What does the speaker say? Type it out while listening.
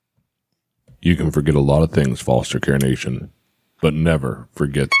You can forget a lot of things, Foster Care Nation, but never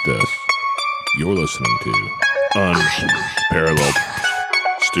forget this. You're listening to Unparalleled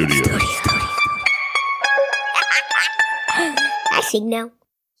Studios. I sing now.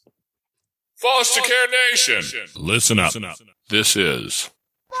 Foster Care Nation, listen up. This is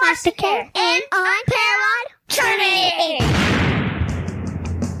Foster Care and Unparalleled Journey.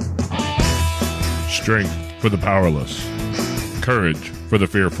 strength for the powerless, courage for the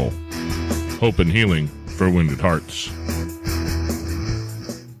fearful, hope and healing for wounded hearts.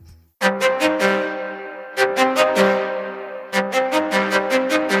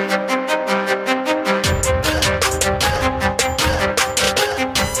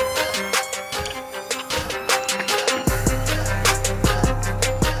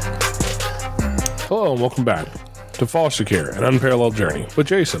 Hello and welcome back to Foster Care, an Unparalleled Journey with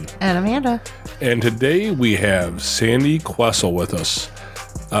Jason. And Amanda. And today we have Sandy Questle with us.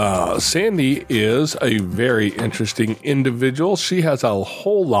 Sandy is a very interesting individual. She has a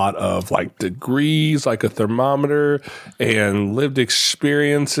whole lot of degrees, like a thermometer, and lived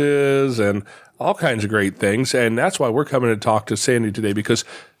experiences and all kinds of great things. And that's why we're coming to talk to Sandy today, because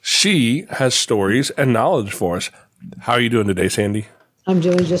she has stories and knowledge for us. How are you doing today, Sandy? I'm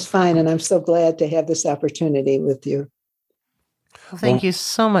doing just fine, and I'm so glad to have this opportunity with you. Well, thank you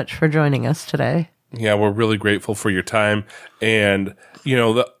so much for joining us today. Yeah, we're really grateful for your time. And,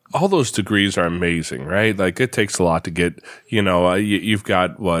 all those degrees are amazing, right? Like, it takes a lot to get, you've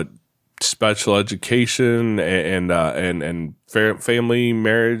got special education and family,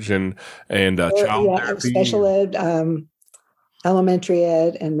 marriage, and child therapy. Special ed, elementary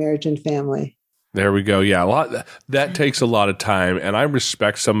ed, and marriage and family. There we go. Yeah, that takes a lot of time, and I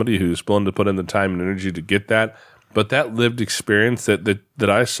respect somebody who's willing to put in the time and energy to get that. But that lived experience that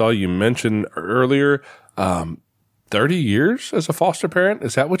I saw you mention earlier, 30 years as a foster parent,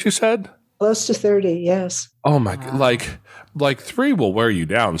 is that what you said? Close to 30, yes. Oh my God! Like 3 will wear you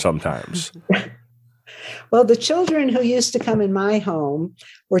down sometimes. Well, the children who used to come in my home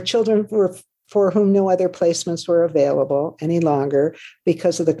were children for whom no other placements were available any longer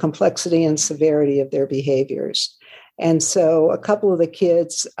because of the complexity and severity of their behaviors. And so a couple of the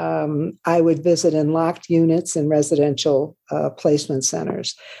kids I would visit in locked units in residential placement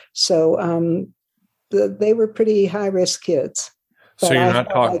centers. So they were pretty high-risk kids. So you're not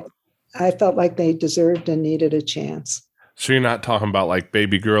talking... I felt like they deserved and needed a chance. So you're not talking about like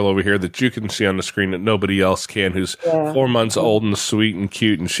baby girl over here that you can see on the screen that nobody else can, who's 4 months old and sweet and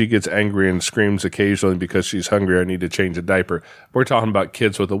cute, and she gets angry and screams occasionally because she's hungry. I need to change a diaper. We're talking about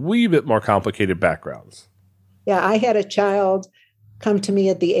kids with a wee bit more complicated backgrounds. Yeah, I had a child come to me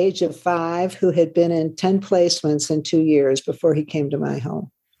at the age of 5 who had been in 10 placements in 2 years before he came to my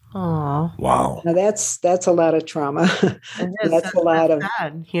home. Oh, wow! Now that's a lot of trauma. That's a lot of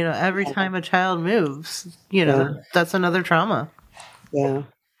sad. Every time a child moves, that's another trauma. Yeah.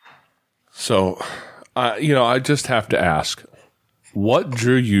 So, I just have to ask, what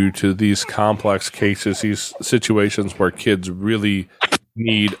drew you to these complex cases, these situations where kids really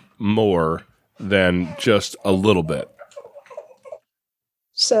need more than just a little bit?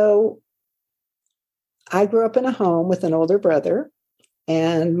 So, I grew up in a home with an older brother.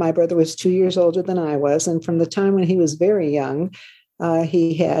 And my brother was 2 years older than I was. And from the time when he was very young,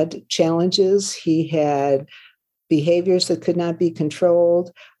 he had challenges. He had behaviors that could not be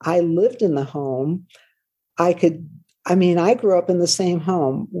controlled. I lived in the home. I grew up in the same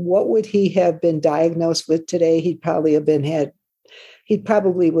home. What would he have been diagnosed with today? He probably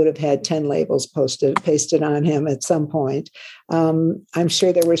would have had 10 labels pasted on him at some point. I'm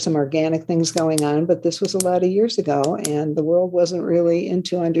sure there were some organic things going on, but this was a lot of years ago, and the world wasn't really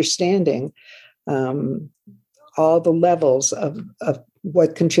into understanding all the levels of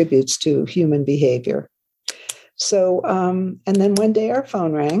what contributes to human behavior. So, and then one day our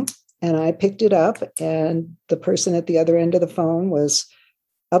phone rang, and I picked it up, and the person at the other end of the phone was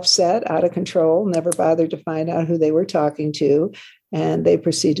upset, out of control, never bothered to find out who they were talking to. And they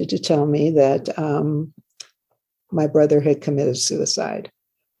proceeded to tell me that my brother had committed suicide.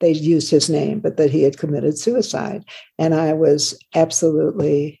 They used his name, but that he had committed suicide. And I was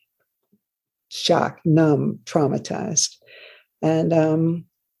absolutely shocked, numb, traumatized. And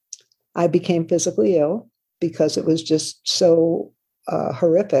I became physically ill because it was just so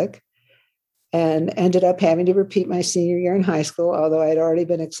horrific, and ended up having to repeat my senior year in high school, although I'd already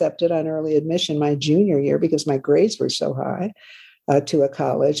been accepted on early admission my junior year because my grades were so high. To a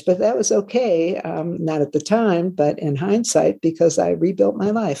college, but that was okay. Not at the time, but in hindsight, because I rebuilt my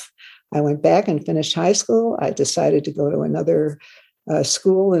life. I went back and finished high school. I decided to go to another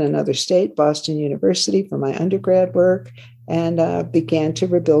school in another state, Boston University, for my undergrad work, and began to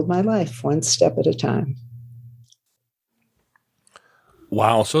rebuild my life one step at a time.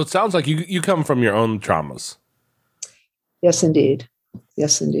 Wow. So it sounds like you come from your own traumas. Yes, indeed.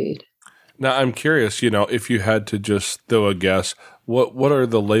 Yes, indeed. Now, I'm curious, if you had to just throw a guess, what are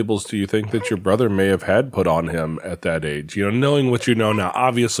the labels do you think that your brother may have had put on him at that age? Knowing what you know now,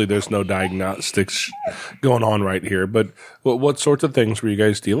 obviously there's no diagnostics going on right here, but what sorts of things were you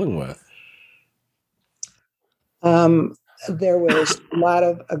guys dealing with? There was a lot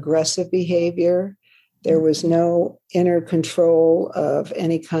of aggressive behavior. There was no inner control of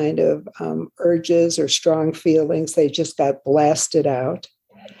any kind of urges or strong feelings. They just got blasted out.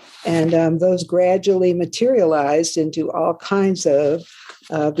 And those gradually materialized into all kinds of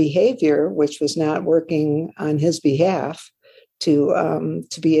behavior, which was not working on his behalf to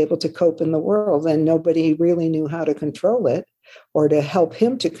be able to cope in the world. And nobody really knew how to control it or to help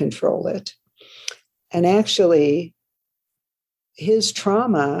him to control it. And actually, his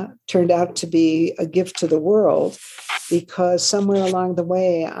trauma turned out to be a gift to the world because somewhere along the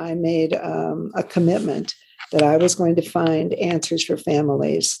way, I made a commitment that I was going to find answers for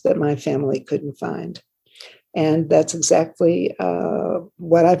families that my family couldn't find. And that's exactly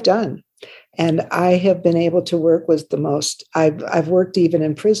what I've done. And I have been able to work with I've worked even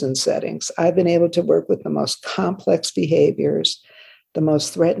in prison settings. I've been able to work with the most complex behaviors, the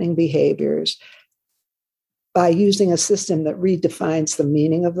most threatening behaviors, by using a system that redefines the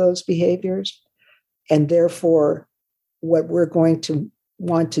meaning of those behaviors, and therefore what we're going to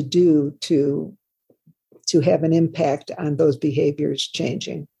want to do to have an impact on those behaviors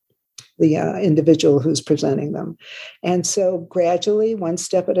changing the individual who's presenting them. And so gradually, one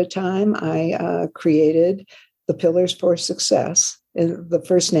step at a time, I created the Pillars for Success. And the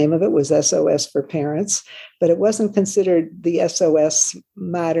first name of it was SOS for Parents, but it wasn't considered the SOS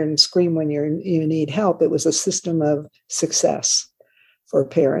modern scream when you need help. It was a system of success for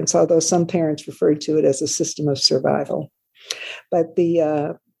parents, although some parents referred to it as a system of survival. But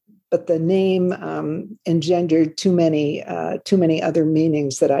the name engendered too many other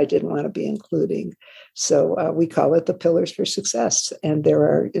meanings that I didn't want to be including. So we call it the Pillars for Success. And there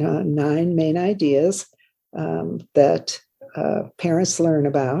are 9 main ideas that parents learn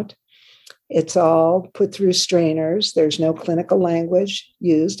about. It's all put through strainers. There's no clinical language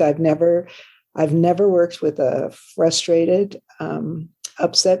used. I've never worked with a frustrated,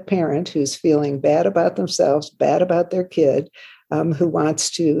 upset parent who's feeling bad about themselves, bad about their kid, who wants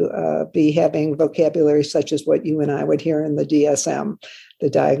to be having vocabulary such as what you and I would hear in the DSM, the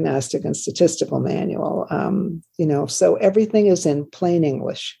Diagnostic and Statistical Manual. So everything is in plain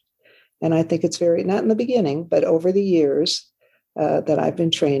English. And I think it's not in the beginning, but over the years that I've been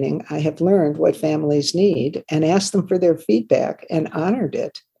training, I have learned what families need and asked them for their feedback and honored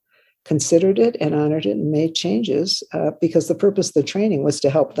it, considered it and honored it and made changes because the purpose of the training was to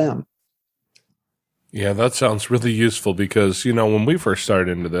help them. Yeah, that sounds really useful because, when we first started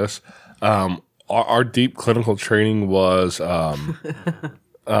into this, our deep clinical training was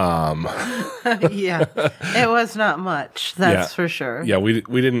yeah, it was not much. That's for sure. Yeah, we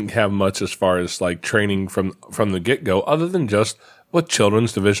didn't have much as far as like training from the get-go, other than just what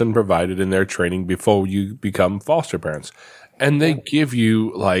Children's Division provided in their training before you become foster parents. And they give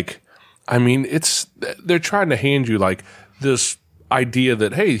you they're trying to hand you like this idea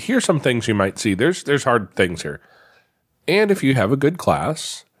that, hey, here's some things you might see. There's hard things here. And if you have a good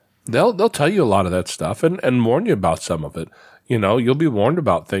class, they'll tell you a lot of that stuff and warn you about some of it. You'll be warned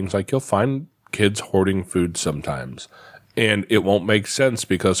about things like you'll find kids hoarding food sometimes. And it won't make sense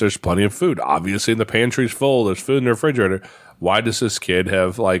because there's plenty of food. Obviously, the pantry's full. There's food in the refrigerator. Why does this kid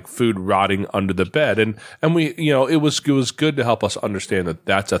have like food rotting under the bed? And we, it was good to help us understand that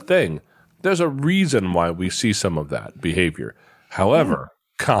that's a thing. There's a reason why we see some of that behavior. However,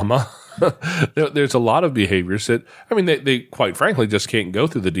 there's a lot of behaviors that, they quite frankly just can't go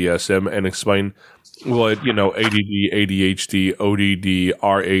through the DSM and explain what, ADD, ADHD, ODD,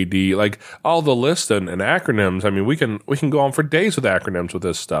 RAD, like all the lists and acronyms. We can go on for days with acronyms with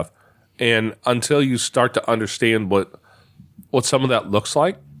this stuff. And until you start to understand what some of that looks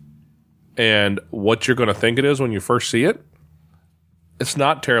like and what you're going to think it is when you first see it, it's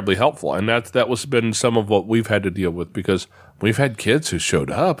not terribly helpful. And that was been some of what we've had to deal with because we've had kids who showed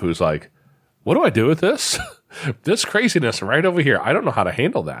up who's like, what do I do with this? This craziness right over here. I don't know how to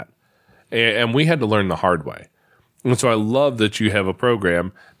handle that. And we had to learn the hard way. And so I love that you have a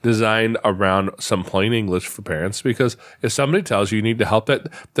program designed around some plain English for parents, because if somebody tells you need to help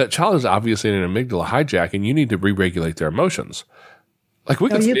that child is obviously in an amygdala hijack and you need to re-regulate their emotions. Like we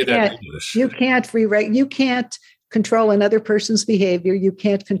can say that in English. You can't control another person's behavior. You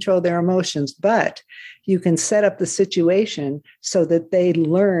can't control their emotions, but you can set up the situation so that they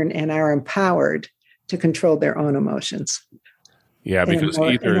learn and are empowered to control their own emotions. Yeah, because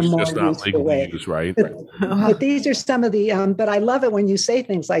ether is just not legal to use, right? But these are some of the, but I love it when you say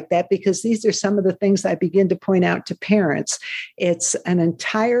things like that, because these are some of the things I begin to point out to parents. It's an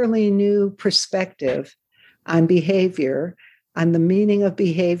entirely new perspective on behavior, on the meaning of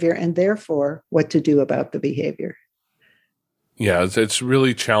behavior, and therefore what to do about the behavior. Yeah, it's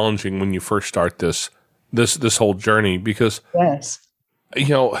really challenging when you first start this whole journey, because, yes,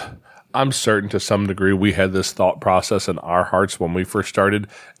 I'm certain to some degree we had this thought process in our hearts when we first started,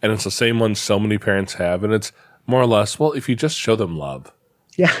 and it's the same one so many parents have, and it's more or less, well, if you just show them love,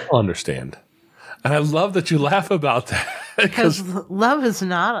 they'll understand. And I love that you laugh about that. Because love is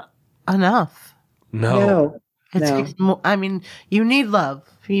not enough. No. I mean, you need love.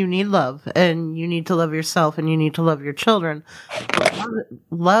 You need love, and you need to love yourself, and you need to love your children. But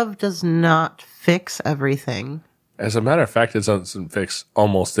love does not fix everything. As a matter of fact, it doesn't fix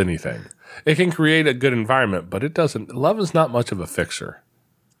almost anything. It can create a good environment, but it doesn't. Love is not much of a fixer.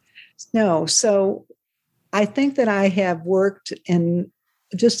 No. So I think that I have worked in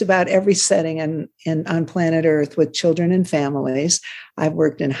just about every setting on planet Earth with children and families. I've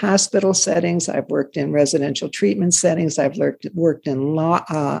worked in hospital settings. I've worked in residential treatment settings. I've worked in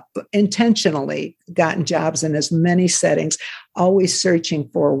law, intentionally gotten jobs in as many settings, always searching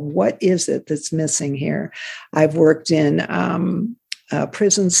for what is it that's missing here. I've worked in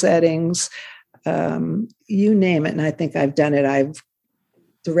prison settings, you name it. And I think I've done it. I've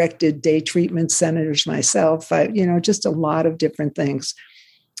directed day treatment centers myself. Just a lot of different things.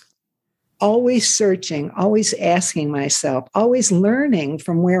 Always searching, always asking myself, always learning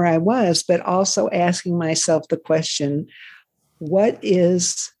from where I was, but also asking myself the question, what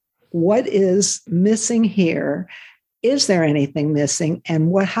is missing here? Is there anything missing?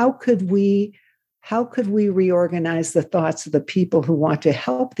 And how could we reorganize the thoughts of the people who want to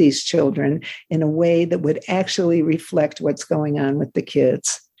help these children in a way that would actually reflect what's going on with the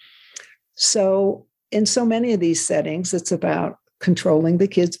kids? So in so many of these settings, it's about controlling the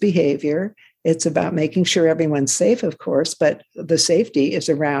kids' behavior. It's about making sure everyone's safe, of course, but the safety is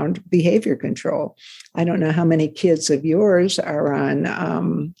around behavior control. I don't know how many kids of yours are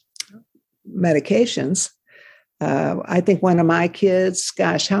on medications. I think one of my kids,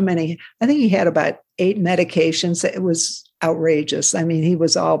 gosh, how many? I think he had about 8 medications. It was outrageous. I mean, he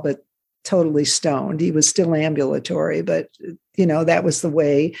was all but totally stoned. He was still ambulatory, but, that was the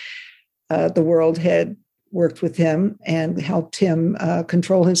way the world had worked with him and helped him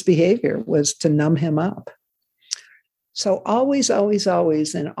control his behavior, was to numb him up. So always, always,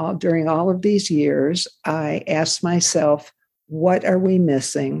 always, during all of these years, I asked myself, what are we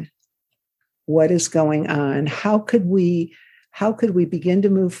missing? What is going on? How could we begin to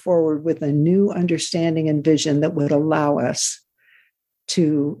move forward with a new understanding and vision that would allow us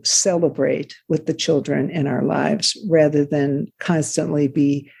to celebrate with the children in our lives rather than constantly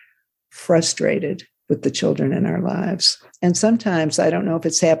be frustrated with the children in our lives? And sometimes, I don't know if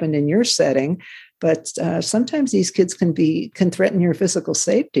it's happened in your setting, but sometimes these kids can threaten your physical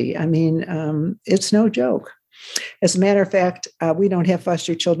safety. I mean, it's no joke. As a matter of fact, we don't have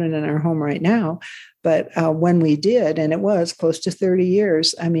foster children in our home right now, but when we did, and it was close to 30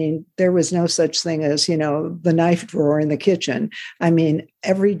 years, I mean, there was no such thing as, the knife drawer in the kitchen. I mean,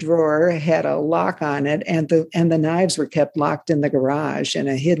 every drawer had a lock on it, and the knives were kept locked in the garage in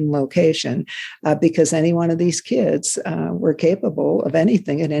a hidden location because any one of these kids were capable of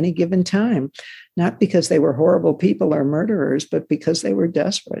anything at any given time, not because they were horrible people or murderers, but because they were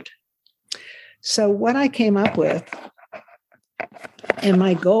desperate. So what I came up with, and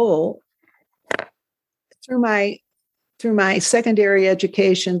my goal through my secondary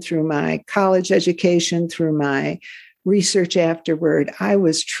education, through my college education, through my research afterward, I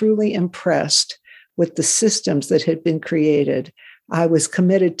was truly impressed with the systems that had been created. I was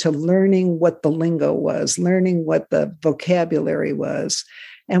committed to learning what the lingo was, learning what the vocabulary was.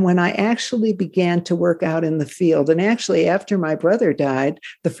 And when I actually began to work out in the field, and actually after my brother died,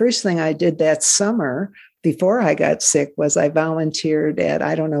 the first thing I did that summer before I got sick was I volunteered at,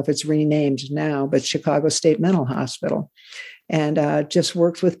 I don't know if it's renamed now, but Chicago State Mental Hospital, and just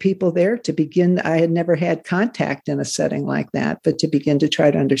worked with people there to begin. I had never had contact in a setting like that, but to begin to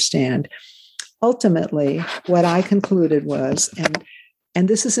try to understand. Ultimately, what I concluded was, and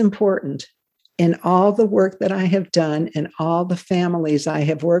this is important, in all the work that I have done, in all the families I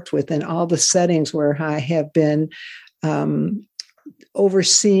have worked with, in all the settings where I have been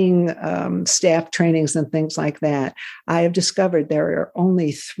overseeing staff trainings and things like that, I have discovered there are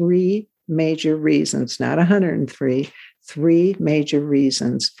only 3 major reasons, not 103, 3 major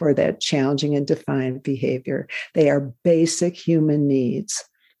reasons for that challenging and defiant behavior. They are basic human needs.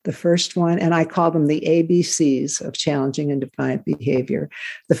 The first one, and I call them the ABCs of challenging and defiant behavior.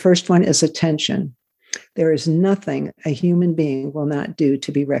 The first one is attention. There is nothing a human being will not do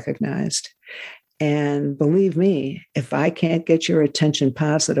to be recognized. And believe me, if I can't get your attention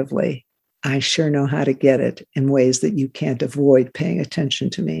positively, I sure know how to get it in ways that you can't avoid paying attention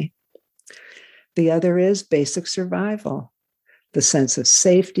to me. The other is basic survival, the sense of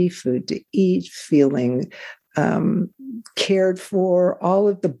safety, food to eat, feeling cared for, all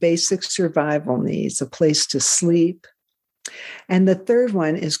of the basic survival needs, a place to sleep. And the third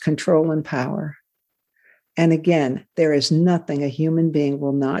one is control and power. And again, there is nothing a human being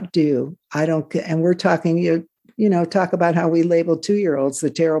will not do. And we're talking, talk about how we label 2-year-olds the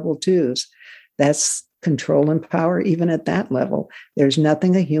terrible twos. That's control and power, even at that level. There's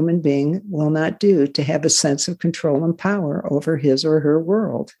nothing a human being will not do to have a sense of control and power over his or her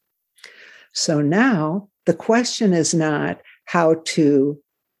world. So now the question is not how to,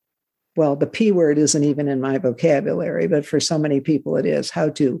 well, the P word isn't even in my vocabulary, but for so many people it is, how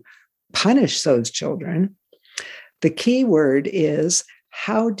to punish those children. The key word is,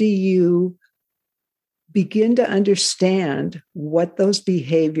 how do you begin to understand what those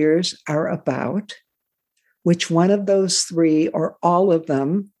behaviors are about, which one of those 3 or all of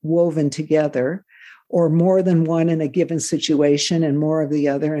them woven together, or more than one in a given situation and more of the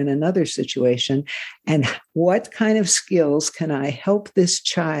other in another situation, and what kind of skills can I help this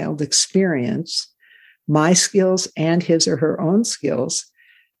child experience, my skills and his or her own skills,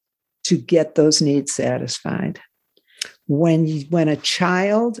 to get those needs satisfied. When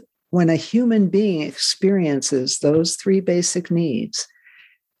a human being experiences those 3 basic needs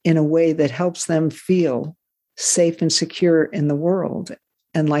in a way that helps them feel safe and secure in the world,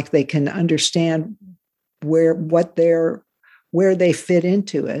 and like they can understand where they fit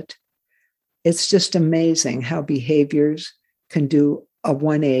into it, it's just amazing how behaviors can do a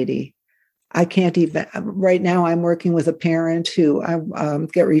 180. I can't even, right now I'm working with a parent who I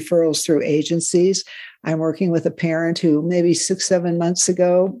get referrals through agencies. I'm working with a parent who maybe 6-7 months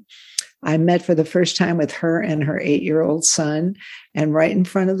ago, I met for the first time with her and her 8-year-old son. And right in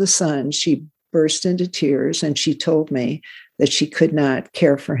front of the son, she burst into tears and she told me that she could not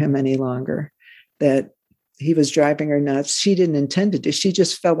care for him any longer, that he was driving her nuts. She didn't intend to do, she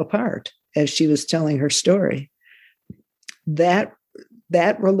just fell apart as she was telling her story. That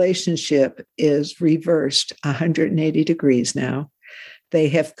relationship is reversed 180 degrees now.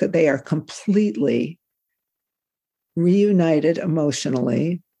 They are completely reunited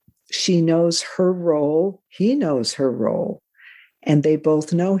emotionally. She knows her role. He knows her role. And they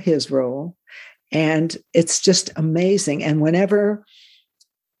both know his role. And it's just amazing. And whenever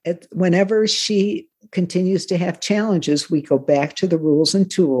she continues to have challenges, we go back to the rules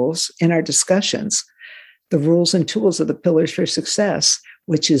and tools in our discussions. The rules and tools are the pillars for success,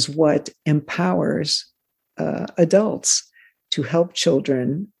 which is what empowers adults to help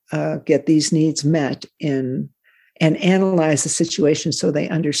children get these needs met and analyze the situation so they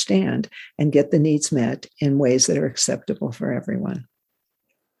understand and get the needs met in ways that are acceptable for everyone.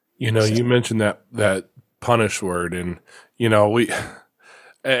 You mentioned that punish word, and we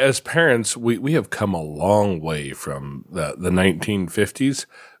as parents we have come a long way from the 1950s,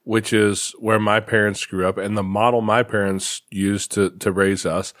 which is where my parents grew up and the model my parents used to raise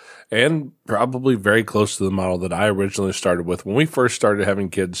us, and probably very close to the model that I originally started with when we first started having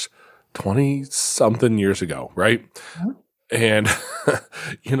kids 20-something years ago, right? Mm-hmm. And,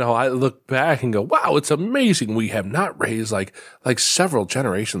 I look back and go, wow, it's amazing. We have not raised like several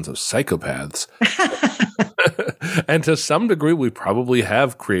generations of psychopaths. And to some degree, we probably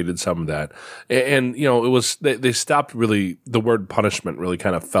have created some of that. And it was, they stopped really, the word punishment really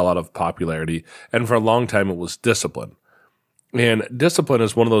kind of fell out of popularity. And for a long time, it was discipline. And discipline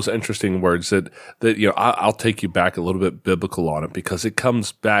is one of those interesting words that I'll take you back a little bit biblical on it, because it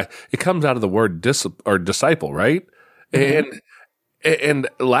comes out of the word disciple, right? Mm-hmm. And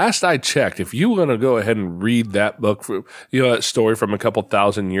last I checked, if you want to go ahead and read that book, that story from a couple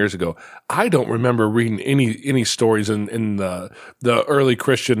thousand years ago, I don't remember reading any stories in the early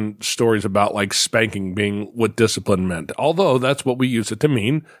Christian stories about like spanking being what discipline meant. Although that's what we use it to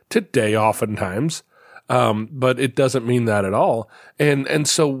mean today, oftentimes. But it doesn't mean that at all. And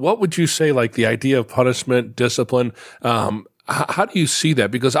so what would you say, like the idea of punishment, discipline, how do you see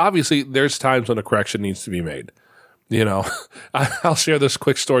that? Because obviously there's times when a correction needs to be made. I'll share this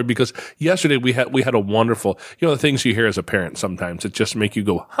quick story because yesterday we had a wonderful, the things you hear as a parent sometimes, it just make you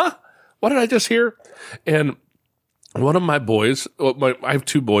go, huh, what did I just hear? And one of my boys, I have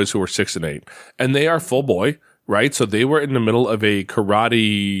two boys who are 6 and 8, and they are full boy, right? So they were in the middle of a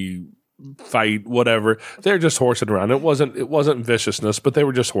karate fight, whatever. They're just horsing around. It wasn't viciousness, but they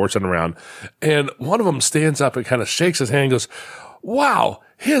were just horsing around. And one of them stands up and kind of shakes his hand and goes, "Wow,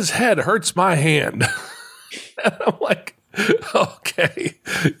 his head hurts my hand." And I'm like, okay,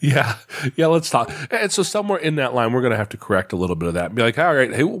 yeah, let's talk. And so somewhere in that line, we're going to have to correct a little bit of that and be like, all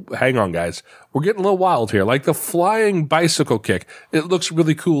right, hey, hang on, guys. We're getting a little wild here. Like the flying bicycle kick, it looks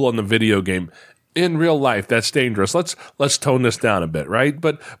really cool on the video game. In real life, that's dangerous. Let's tone this down a bit, right?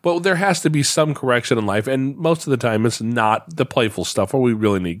 But there has to be some correction in life, and most of the time, it's not the playful stuff where we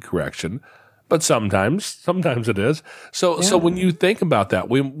really need correction. But sometimes it is. So when you think about that,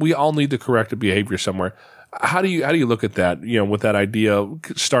 we all need to correct a behavior somewhere. How do you look at that? With that idea,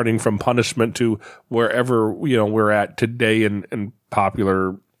 starting from punishment to wherever we're at today in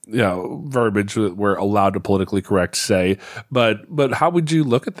popular verbiage that we're allowed to politically correct say. But how would you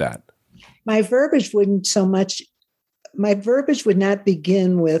look at that? My verbiage would not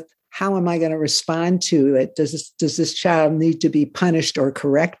begin with how am I going to respond to it? Does this child need to be punished or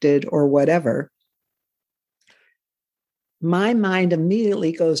corrected or whatever? My mind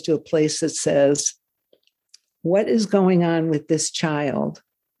immediately goes to a place that says, what is going on with this child?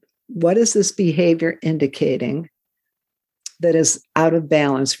 What is this behavior indicating that is out of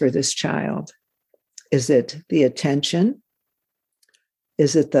balance for this child? Is it the attention?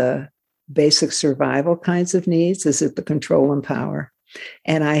 Is it the basic survival kinds of needs? Is it the control and power?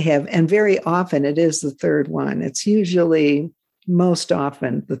 And very often it is the third one. It's usually most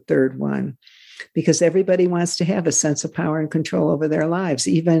often the third one, because everybody wants to have a sense of power and control over their lives,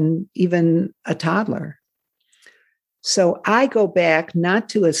 even a toddler. So I go back not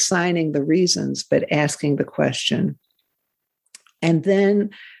to assigning the reasons, but asking the question. And then,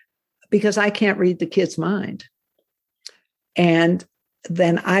 because I can't read the kid's mind, and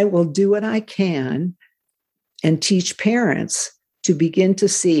then I will do what I can and teach parents to begin to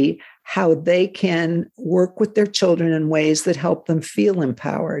see how they can work with their children in ways that help them feel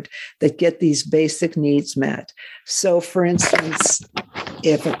empowered, that get these basic needs met. So, for instance,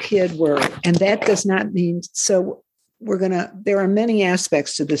 if a kid and that does not mean, there are many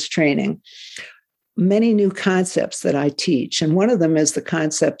aspects to this training, many new concepts that I teach. And one of them is the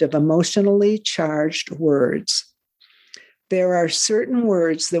concept of emotionally charged words. There are certain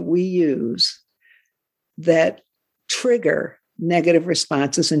words that we use that trigger negative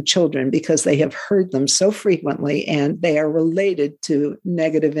responses in children because they have heard them so frequently and they are related to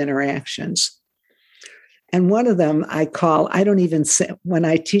negative interactions. And one of them I don't even say, when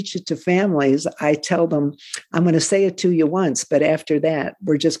I teach it to families, I tell them, I'm going to say it to you once, but after that,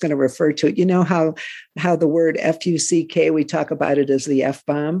 we're just going to refer to it. You know how the word F-U-C-K, we talk about it as the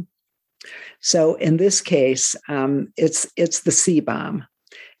F-bomb. So in this case, it's the C-bomb,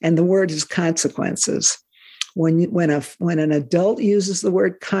 and the word is consequences. When an adult uses the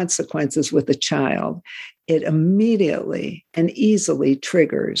word consequences with a child, it immediately and easily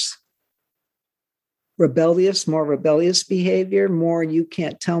triggers more rebellious behavior, more you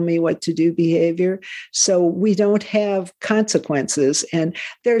can't tell me what to do behavior. So we don't have consequences. And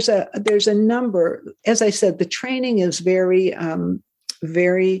there's a number, as I said, the training is very,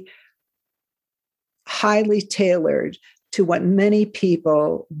 very highly tailored to what many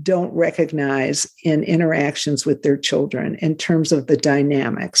people don't recognize in interactions with their children in terms of the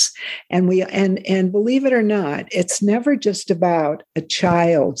dynamics. And believe it or not, it's never just about a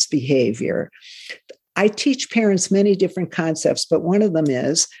child's behavior. I teach parents many different concepts, but one of them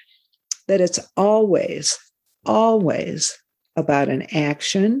is that it's always about an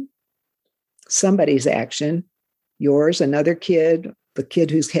action, somebody's action, yours, another kid, the kid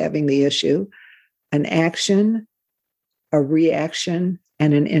who's having the issue, an action, a reaction,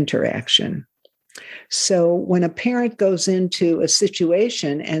 and an interaction. So when a parent goes into a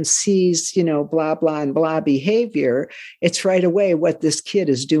situation and sees, blah, blah, and blah behavior, it's right away what this kid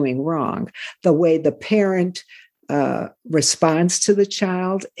is doing wrong. The way the parent responds to the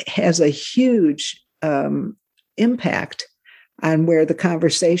child has a huge impact on where the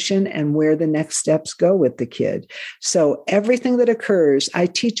conversation and where the next steps go with the kid. So everything that occurs, I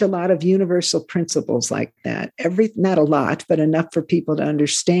teach a lot of universal principles like that. Not a lot, but enough for people to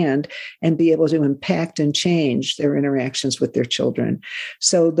understand and be able to impact and change their interactions with their children.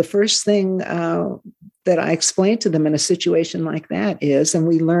 So the first thing that I explain to them in a situation like that is, and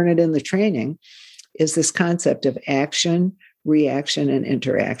we learn it in the training, is this concept of action, reaction, and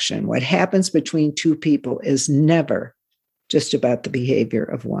interaction. What happens between two people is never just about the behavior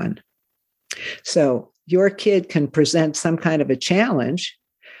of one. So your kid can present some kind of a challenge.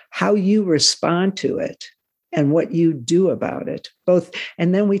 How you respond to it and what you do about it. Both.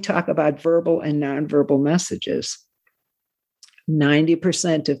 And then we talk about verbal and nonverbal messages.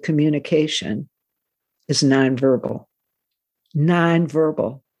 90% of communication is nonverbal.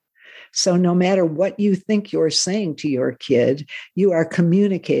 Nonverbal. So no matter what you think you're saying to your kid, you are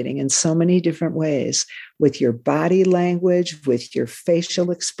communicating in so many different ways with your body language, with your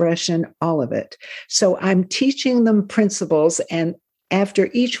facial expression, all of it. So I'm teaching them principles, and after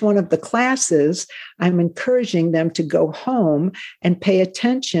each one of the classes, I'm encouraging them to go home and pay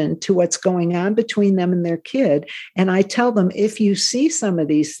attention to what's going on between them and their kid. And I tell them, if you see some of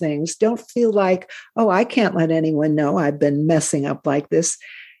these things, don't feel like, oh, I can't let anyone know I've been messing up like this.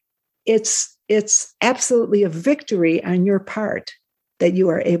 It's absolutely a victory on your part that you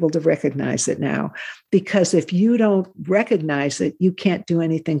are able to recognize it now. Because if you don't recognize it, you can't do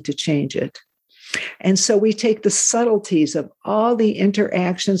anything to change it. And so we take the subtleties of all the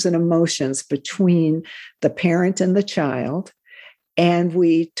interactions and emotions between the parent and the child, and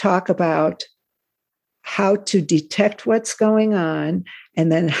we talk about how to detect what's going on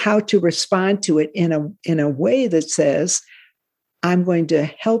and then how to respond to it in a way that says, I'm going to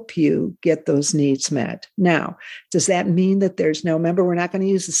help you get those needs met. Now, does that mean that remember, we're not going to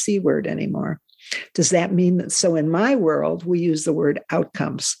use the C word anymore. Does that mean that, so in my world, we use the word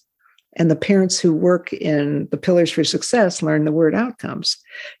outcomes. And the parents who work in the Pillars for Success learn the word outcomes.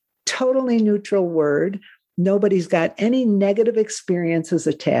 Totally neutral word. Nobody's got any negative experiences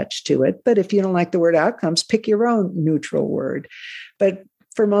attached to it. But if you don't like the word outcomes, pick your own neutral word. But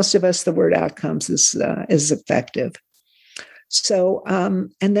for most of us, the word outcomes is effective. So,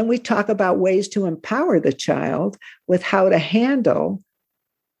 and then we talk about ways to empower the child with how to handle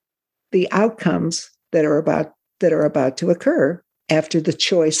the outcomes that are about to occur after the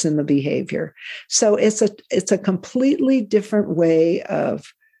choice and the behavior. So it's a completely different way of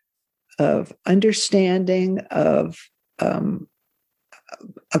understanding, of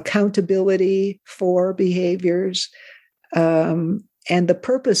accountability for behaviors. And the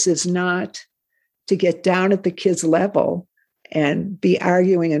purpose is not to get down at the kid's level and be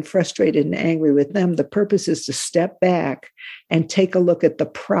arguing and frustrated and angry with them. The purpose is to step back and take a look at the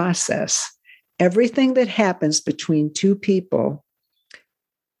process. Everything that happens between two people,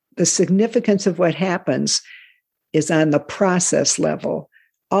 the significance of what happens is on the process level.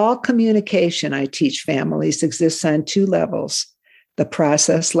 All communication, I teach families, exists on two levels, the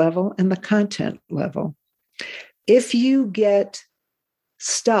process level and the content level. If you get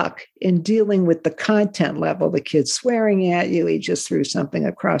stuck in dealing with the content level, the kid's swearing at you, he just threw something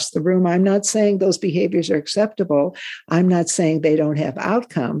across the room. I'm not saying those behaviors are acceptable. I'm not saying they don't have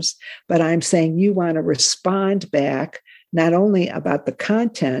outcomes, but I'm saying you want to respond back, not only about the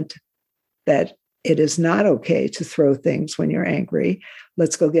content, that it is not okay to throw things when you're angry.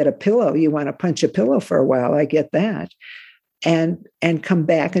 Let's go get a pillow. You want to punch a pillow for a while. I get that. And come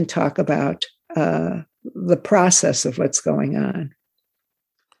back and talk about the process of what's going on.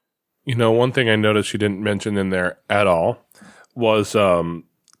 You know, one thing I noticed you didn't mention in there at all was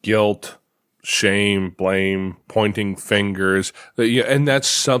guilt, shame, blame, pointing fingers. And that's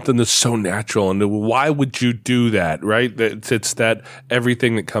something that's so natural. And why would you do that, right? It's that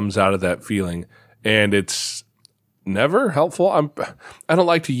everything that comes out of that feeling. And it's never helpful. I don't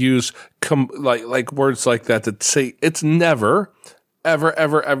like to use like words like that say it's never,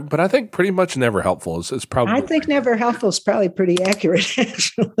 ever, but I think pretty much never helpful is probably. I think never helpful is probably pretty accurate,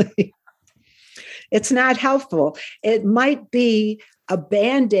 actually. It's not helpful. It might be a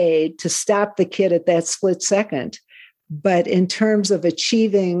Band-Aid to stop the kid at that split second. But in terms of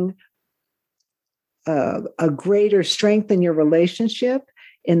achieving a greater strength in your relationship,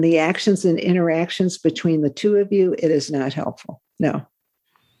 in the actions and interactions between the two of you, it is not helpful. No.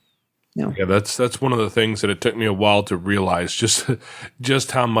 Yeah, that's one of the things that it took me a while to realize,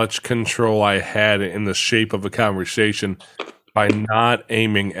 just how much control I had in the shape of a conversation by not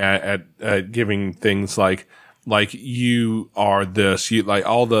aiming at giving things like you are this, you like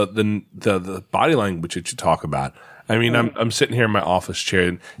all the body language that you talk about. I mean, I'm sitting here in my office chair,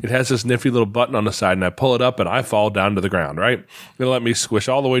 and it has this nifty little button on the side, and I pull it up, and I fall down to the ground, right? It'll let me squish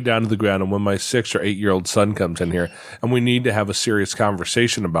all the way down to the ground, and when my 6 or 8-year-old son comes in here, and we need to have a serious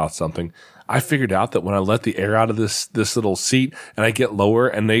conversation about something, I figured out that when I let the air out of this little seat, and I get lower,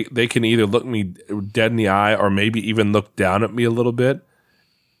 and they can either look me dead in the eye, or maybe even look down at me a little bit,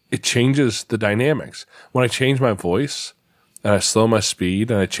 it changes the dynamics. When I change my voice, and I slow my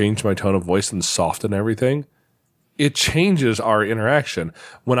speed, and I change my tone of voice and soften everything, it changes our interaction.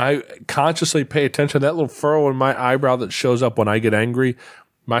 When I consciously pay attention to that little furrow in my eyebrow that shows up when I get angry,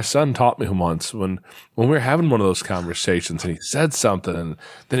 My son taught me once when we were having one of those conversations and he said something and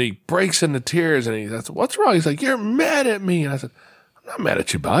then he breaks into tears and he says, "What's wrong?" He's like, "You're mad at me." And I said, "I'm not mad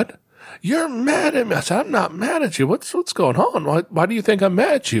at you, bud. You're mad at me." I said, "I'm not mad at you. What's going on? Why do you think I'm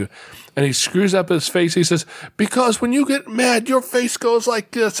mad at you?" And he screws up his face. He says, "Because when you get mad, your face goes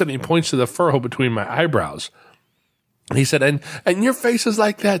like this." And he points to the furrow between my eyebrows. He said, and your face is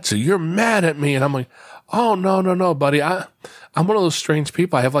like that, so you're mad at me. And I'm like, "Oh, no, buddy. I'm one of those strange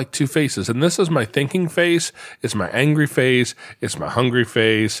people. I have like two faces. And this is my thinking face. It's my angry face. It's my hungry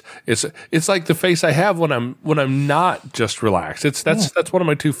face. It's like the face I have when I'm not just relaxed. That's one of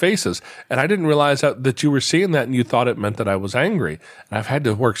my two faces. And I didn't realize that you were seeing that and you thought it meant that I was angry. And I've had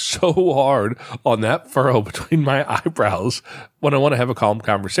to work so hard on that furrow between my eyebrows when I want to have a calm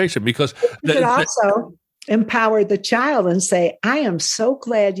conversation because you could also empower the child and say, "I am so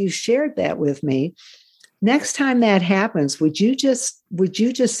glad you shared that with me. Next time that happens, would you just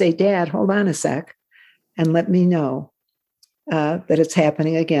say, 'Dad, hold on a sec and let me know that it's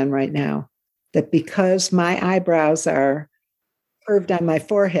happening again right now. That because my eyebrows are curved on my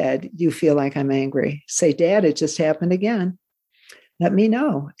forehead, you feel like I'm angry. Say, 'Dad, it just happened again. Let me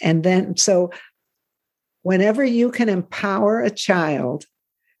know.'" And then, so whenever you can empower a child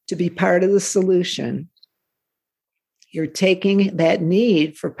to be part of the solution, you're taking that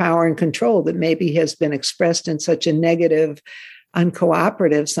need for power and control that maybe has been expressed in such a negative,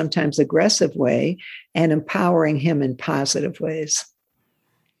 uncooperative, sometimes aggressive way, and empowering him in positive ways.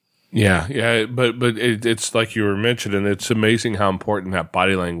 Yeah, but it's like you were mentioning, it's amazing how important that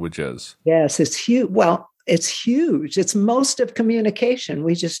body language is. Yes, it's huge. Well, it's huge. It's most of communication.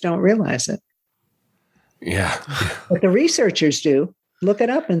 We just don't realize it. Yeah. But the researchers do. Look it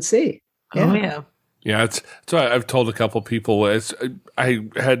up and see. Yeah. Oh, yeah. Yeah, so I've told a couple people. I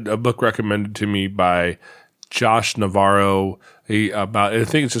had a book recommended to me by Josh Navarro. I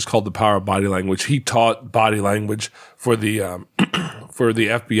think it's just called The Power of Body Language. He taught body language for the for the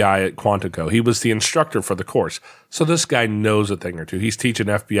FBI at Quantico. He was the instructor for the course. So this guy knows a thing or two. He's teaching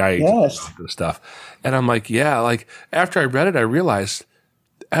FBI agents and stuff. And I'm like, yeah. Like after I read it, I realized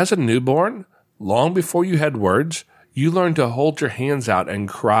as a newborn, long before you had words, you learned to hold your hands out and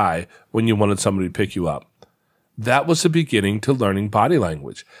cry when you wanted somebody to pick you up. That was the beginning to learning body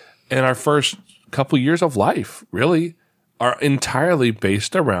language. And our first couple years of life really are entirely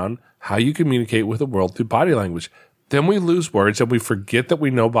based around how you communicate with the world through body language. Then we lose words and we forget that we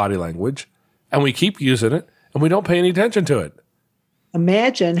know body language and we keep using it and we don't pay any attention to it.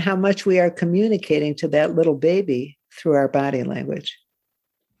 Imagine how much we are communicating to that little baby through our body language.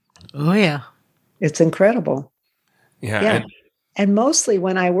 Oh, yeah. It's incredible. Yeah. And mostly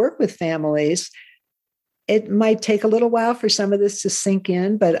when I work with families, it might take a little while for some of this to sink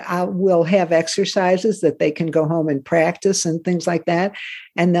in, but we'll have exercises that they can go home and practice and things like that.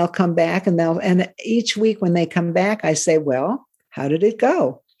 And they'll come back and each week when they come back, I say, "Well, how did it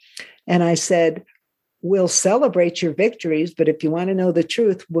go?" And I said, "We'll celebrate your victories, but if you want to know the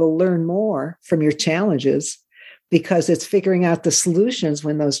truth, we'll learn more from your challenges. Because it's figuring out the solutions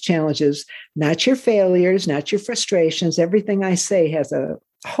when those challenges, not your failures, not your frustrations, everything I say has a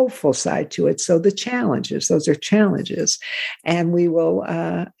hopeful side to it. So the challenges, those are challenges. And we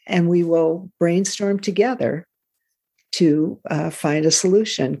will brainstorm together to find a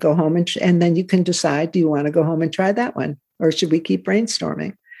solution. Go home and then you can decide, do you want to go home and try that one? Or should we keep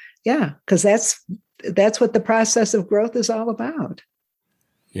brainstorming?" Yeah, because that's what the process of growth is all about.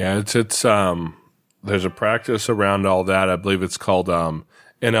 Yeah, it's there's a practice around all that. I believe it's called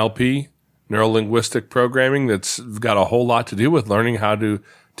NLP, neuro-linguistic programming. That's got a whole lot to do with learning how to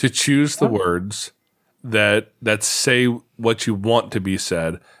choose the words that say what you want to be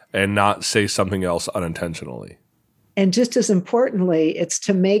said and not say something else unintentionally. And just as importantly, it's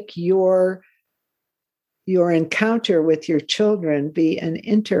to make your encounter with your children be an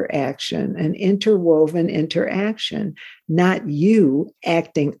interaction, an interwoven interaction, not you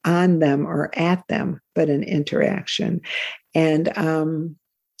acting on them or at them, but an interaction. And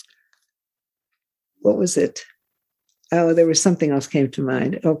what was it? Oh, there was something else came to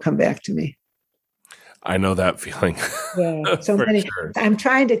mind. It'll come back to me. I know that feeling. Yeah, so many. Sure. I'm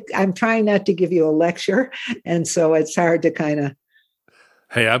trying not to give you a lecture, and so it's hard to kind of.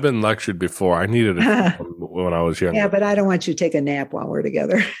 Hey, I've been lectured before. I needed it when I was younger. Yeah, but I don't want you to take a nap while we're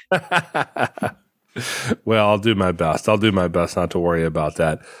together. Well, I'll do my best. I'll do my best not to worry about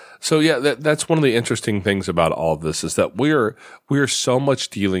that. So yeah, that's one of the interesting things about all of this is that we're so much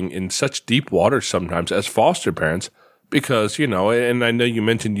dealing in such deep waters sometimes as foster parents, because, and I know you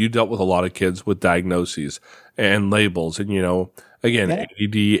mentioned you dealt with a lot of kids with diagnoses and labels and, again, Yeah.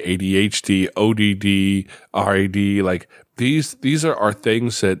 ADD, ADHD, ODD, RAD, like these are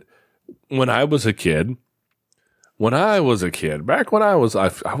things that when I was a kid, back when I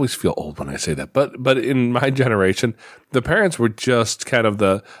always feel old when I say that, but in my generation, the parents were just kind of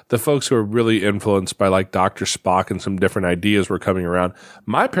the folks who were really influenced by like Dr. Spock and some different ideas were coming around.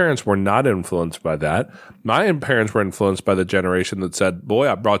 My parents were not influenced by that. My parents were influenced by the generation that said, boy,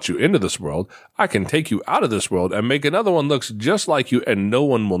 I brought you into this world. I can take you out of this world and make another one looks just like you and no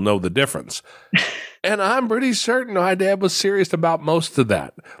one will know the difference. And I'm pretty certain my dad was serious about most of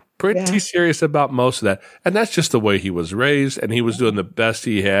that. Pretty serious about most of that. And that's just the way he was raised. And he was doing the best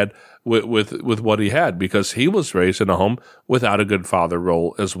he had with what he had because he was raised in a home without a good father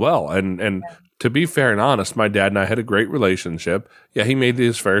role as well. And to be fair and honest, my dad and I had a great relationship. Yeah, he made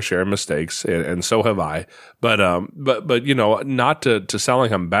his fair share of mistakes and so have I. But not to sound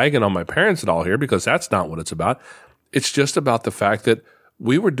like I'm bagging on my parents at all here because that's not what it's about. It's just about the fact that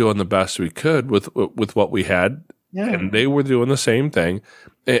we were doing the best we could with what we had. Yeah. And they were doing the same thing.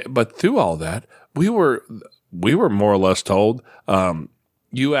 But through all that, we were more or less told,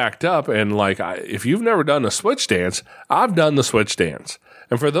 you act up. And if you've never done a switch dance, I've done the switch dance.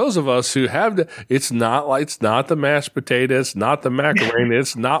 And for those of us who have, it's not the mashed potatoes, not the macaroni,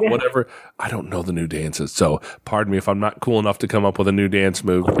 it's not whatever. I don't know the new dances. So pardon me if I'm not cool enough to come up with a new dance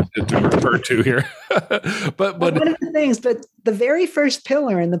move to refer to here. but one of the things, but the very first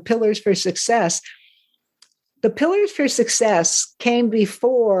pillar and the pillars for success, the pillars for success came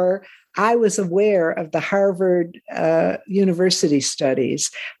before I was aware of the Harvard University studies.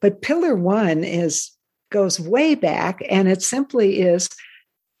 But pillar one goes way back, and it simply is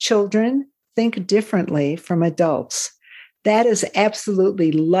children think differently from adults. That is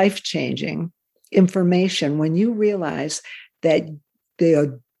absolutely life-changing information when you realize that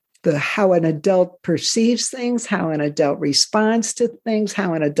how an adult perceives things, how an adult responds to things,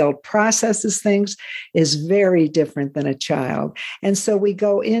 how an adult processes things is very different than a child. And so we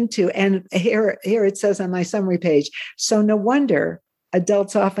go into, and here it says on my summary page, so no wonder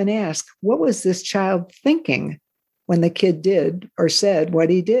adults often ask, what was this child thinking when the kid did or said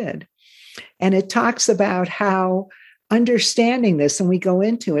what he did? And it talks about how understanding this, and we go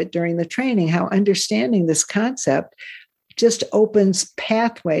into it during the training, how understanding this concept just opens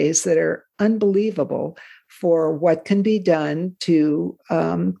pathways that are unbelievable for what can be done to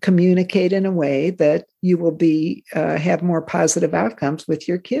communicate in a way that you will have more positive outcomes with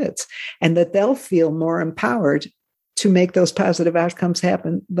your kids, and that they'll feel more empowered to make those positive outcomes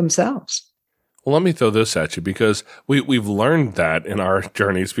happen themselves. Well, let me throw this at you because we've learned that in our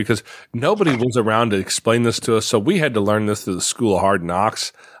journeys because nobody was around to explain this to us. So we had to learn this through the School of Hard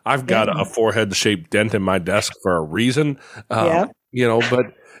Knocks. I've got a forehead-shaped dent in my desk for a reason. But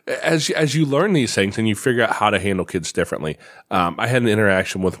as you learn these things and you figure out how to handle kids differently, I had an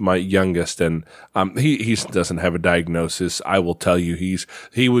interaction with my youngest, and he doesn't have a diagnosis. I will tell you,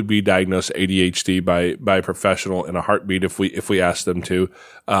 he would be diagnosed ADHD by a professional in a heartbeat if we asked them to,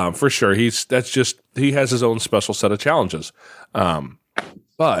 for sure. He has his own special set of challenges,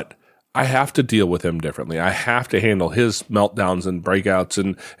 but I have to deal with him differently. I have to handle his meltdowns and breakouts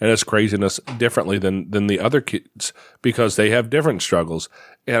and his craziness differently than the other kids because they have different struggles.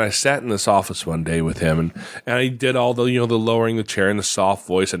 And I sat in this office one day with him and I did all the, the lowering the chair and the soft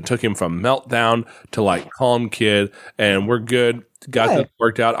voice and took him from meltdown to calm kid, and we're good. Got that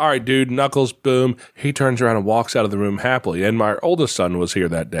worked out. All right, dude, knuckles, boom. He turns around and walks out of the room happily. And my oldest son was here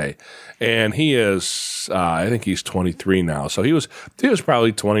that day. And he is, I think he's 23 now. So he was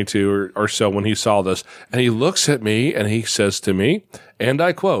probably 22 or so when he saw this. And he looks at me and he says to me, and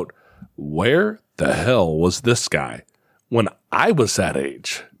I quote, "Where the hell was this guy when I was that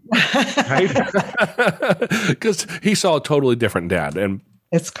age?" Right? Because he saw a totally different dad. And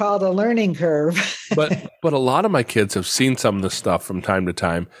it's called a learning curve. but a lot of my kids have seen some of this stuff from time to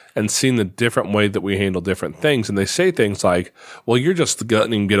time and seen the different way that we handle different things. And they say things like, well, you're just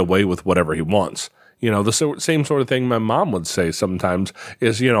letting him get away with whatever he wants. The same sort of thing my mom would say sometimes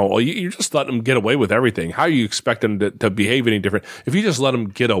is, well, you just let him get away with everything. How you expect him to behave any different if you just let him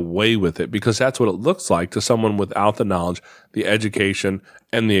get away with it? Because that's what it looks like to someone without the knowledge, the education,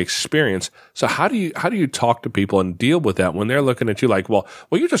 and the experience. So how do you talk to people and deal with that when they're looking at you like, well,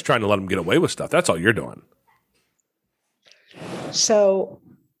 you're just trying to let him get away with stuff. That's all you're doing. So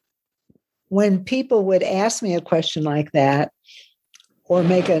when people would ask me a question like that, or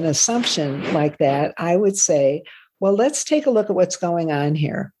make an assumption like that, I would say, well, let's take a look at what's going on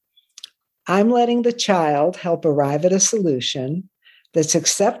here. I'm letting the child help arrive at a solution that's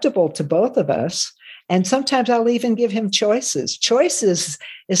acceptable to both of us. And sometimes I'll even give him choices. Choices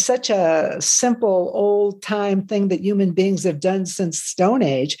is such a simple, old time thing that human beings have done since Stone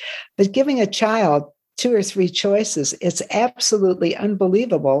Age. But giving a child 2 or 3 choices, it's absolutely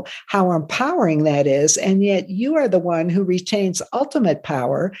unbelievable how empowering that is. And yet you are the one who retains ultimate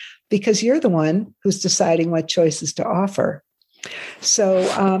power because you're the one who's deciding what choices to offer. So,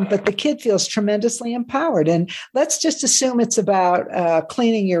 but the kid feels tremendously empowered. And let's just assume it's about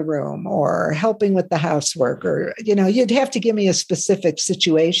cleaning your room or helping with the housework, or, you'd have to give me a specific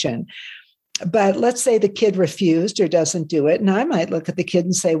situation. But let's say the kid refused or doesn't do it. And I might look at the kid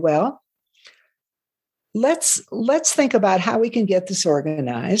and say, well, let's think about how we can get this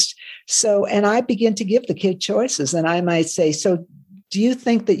organized. So, and I begin to give the kid choices. And I might say, so do you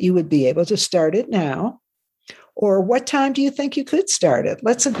think that you would be able to start it now? Or what time do you think you could start it?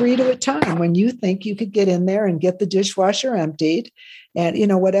 Let's agree to a time when you think you could get in there and get the dishwasher emptied and,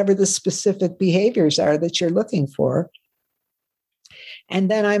 whatever the specific behaviors are that you're looking for. And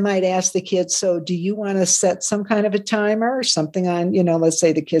then I might ask the kids, so do you want to set some kind of a timer or something on, let's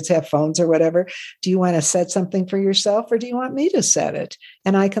say the kids have phones or whatever. Do you want to set something for yourself or do you want me to set it?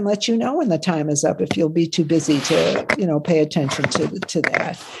 And I can let you know when the time is up if you'll be too busy to, pay attention to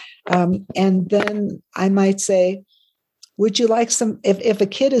that. And then I might say, would you like some, if a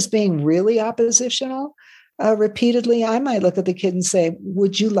kid is being really oppositional repeatedly, I might look at the kid and say,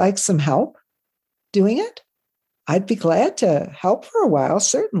 would you like some help doing it? I'd be glad to help for a while,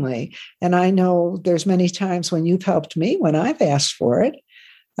 certainly. And I know there's many times when you've helped me when I've asked for it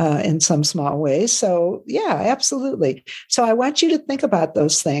in some small ways. So yeah, absolutely. So I want you to think about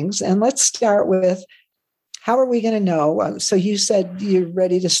those things. And let's start with, how are we going to know? So you said you're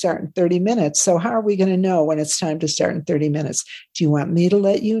ready to start in 30 minutes. So how are we going to know when it's time to start in 30 minutes? Do you want me to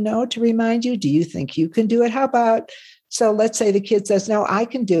let you know to remind you? Do you think you can do it? How about, so let's say the kid says, no, I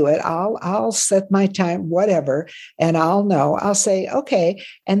can do it. I'll set my time, whatever, and I'll know. I'll say, okay.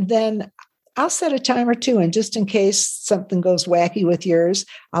 And then I'll set a timer too. And just in case something goes wacky with yours,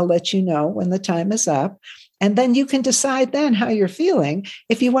 I'll let you know when the time is up. And then you can decide then how you're feeling.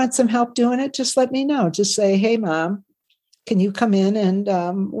 If you want some help doing it, just let me know. Just say, hey, Mom, can you come in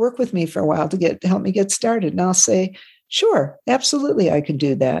and work with me for a while to help me get started? And I'll say, sure, absolutely, I can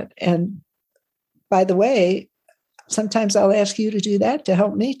do that. And by the way, sometimes I'll ask you to do that to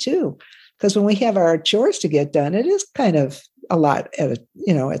help me too. Because when we have our chores to get done, it is kind of a lot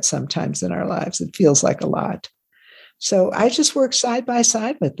at sometimes in our lives. It feels like a lot. So I just work side by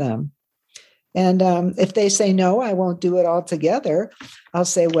side with them. And if they say, no, I won't do it all together, I'll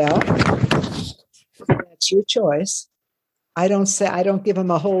say, well, that's your choice. I don't give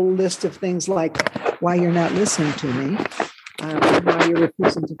them a whole list of things like why you're not listening to me, why you're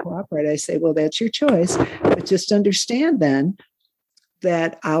refusing to cooperate. I say, well, that's your choice. But just understand then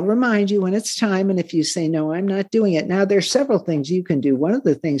that I'll remind you when it's time. And if you say, no, I'm not doing it. Now, there's several things you can do. One of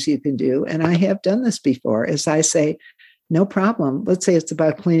the things you can do, and I have done this before, is I say, no problem. Let's say it's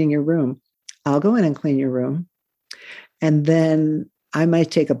about cleaning your room. I'll go in and clean your room. And then I might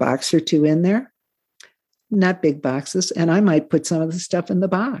take a box or two in there, not big boxes, and I might put some of the stuff in the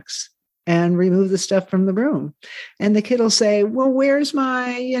box and remove the stuff from the room. And the kid will say, well, where's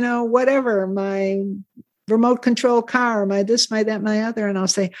my, whatever, my remote control car, my this, my that, my other. And I'll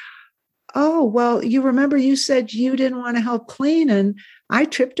say, oh, well, you remember you said you didn't want to help clean, and I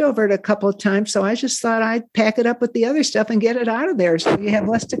tripped over it a couple of times. So I just thought I'd pack it up with the other stuff and get it out of there so you have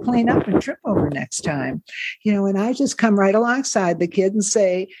less to clean up and trip over next time. And I just come right alongside the kid and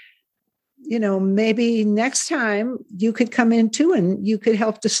say, maybe next time you could come in too and you could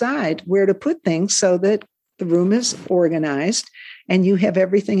help decide where to put things so that the room is organized and you have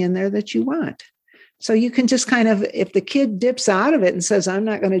everything in there that you want. So you can just kind of, if the kid dips out of it and says, I'm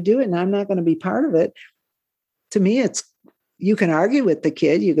not going to do it and I'm not going to be part of it, to me, you can argue with the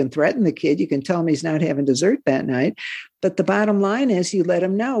kid, you can threaten the kid, you can tell him he's not having dessert that night. But the bottom line is you let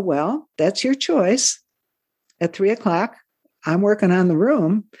him know, well, that's your choice. At 3:00, I'm working on the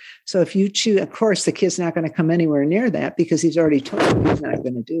room. So if you choose, of course, the kid's not going to come anywhere near that because he's already told you he's not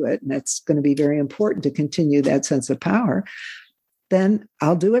going to do it. And that's going to be very important to continue that sense of power. Then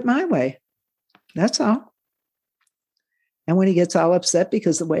I'll do it my way. That's all. And when he gets all upset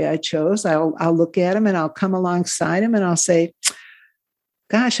because the way I chose, I'll look at him and I'll come alongside him and I'll say,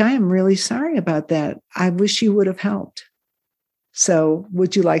 gosh, I am really sorry about that. I wish you would have helped. So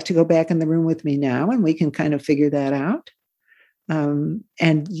would you like to go back in the room with me now? And we can kind of figure that out.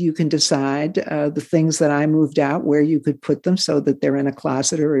 And you can decide the things that I moved out, where you could put them so that they're in a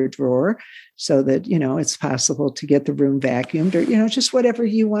closet or a drawer so that, it's possible to get the room vacuumed or, just whatever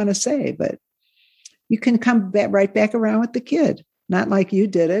you want to say. But you can come right back around with the kid, not like you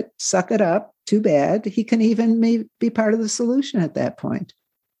did it, suck it up, too bad. He can even be part of the solution at that point.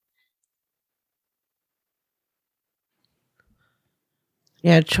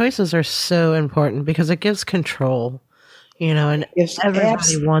 Yeah, choices are so important because it gives control, and Yes,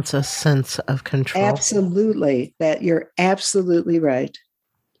 everybody wants a sense of control. Absolutely. That you're absolutely right.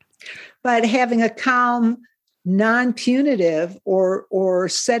 But having a calm, non-punitive or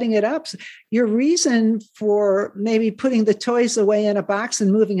setting it up, your reason for maybe putting the toys away in a box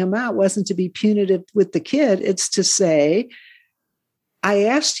and moving them out wasn't to be punitive with the kid. It's to say, I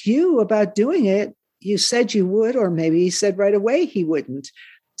asked you about doing it. You said you would, or maybe he said right away he wouldn't.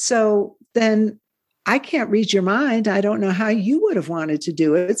 So then I can't read your mind. I don't know how you would have wanted to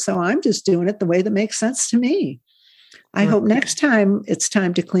do it. So I'm just doing it the way that makes sense to me. I hope next time it's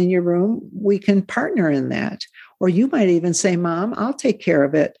time to clean your room, we can partner in that. Or you might even say, Mom, I'll take care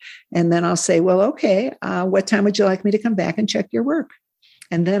of it. And then I'll say, well, okay, what time would you like me to come back and check your work?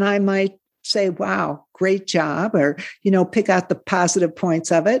 And then I might say, wow, great job, or, pick out the positive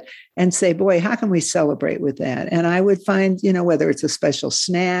points of it and say, boy, how can we celebrate with that? And I would find, whether it's a special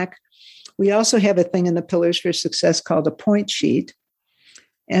snack. We also have a thing in the Pillars for Success called a point sheet.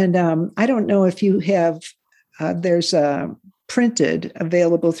 And I don't know if you have, there's a printed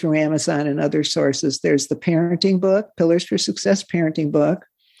available through Amazon and other sources. There's the parenting book, Pillars for Success parenting book.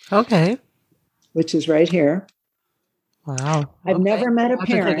 Okay. Which is right here. Wow. I've never met a I'll have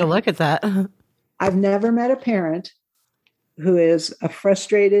parent. to take a look at that. I've never met a parent who is a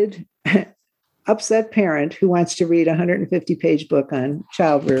frustrated, upset parent who wants to read a 150-page book on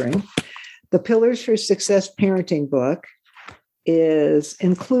child rearing. The Pillars for Success parenting book is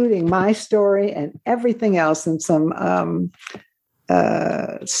including my story and everything else, and some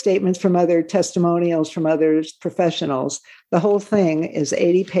statements from other testimonials from other professionals. The whole thing is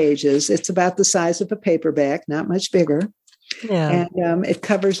 80 pages. It's about the size of a paperback, not much bigger. Yeah. And it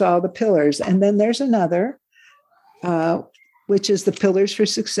covers all the pillars. And then there's another, which is the Pillars for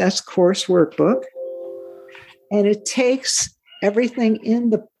Success course workbook. And it takes everything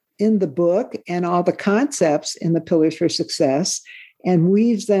in the book and all the concepts in the Pillars for Success and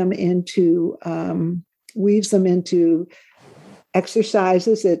weaves them into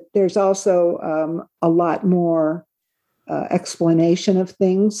exercises. There's also a lot more explanation of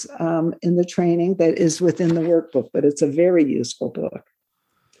things in the training that is within the workbook, but it's a very useful book.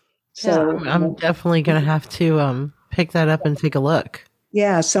 So yeah, I'm definitely going to have to pick that up and take a look.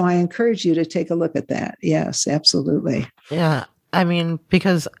 Yeah, so I encourage you to take a look at that. Yes, absolutely. Yeah, I mean,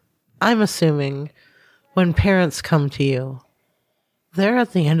 because I'm assuming when parents come to you, they're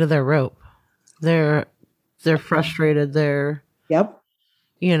at the end of their rope. They're frustrated. Yep.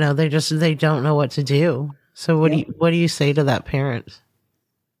 They don't know what to do. So what do you say to that parent?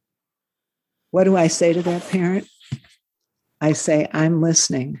 What do I say to that parent? I say, I'm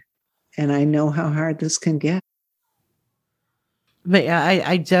listening and I know how hard this can get. But yeah,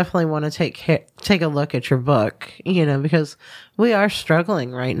 I definitely want to take a look at your book, because we are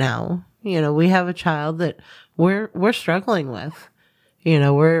struggling right now. We have a child that we're struggling with.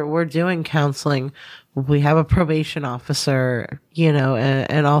 We're doing counseling. We have a probation officer,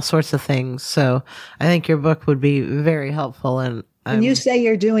 and all sorts of things. So I think your book would be very helpful. And when you say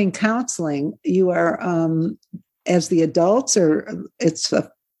you're doing counseling, you are as the adults, or it's a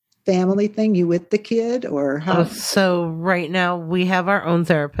family thing, you with the kid, or how? So right now we have our own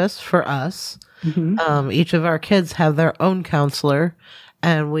therapist for us. Mm-hmm. Each of our kids have their own counselor,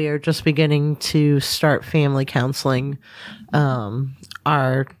 and we are just beginning to start family counseling.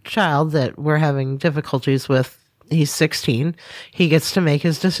 Our child that we're having difficulties with, he's 16. He gets to make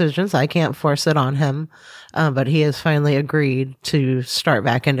his decisions. I can't force it on him, but he has finally agreed to start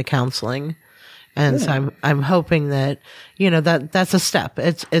back into counseling. And so I'm hoping that, that's a step.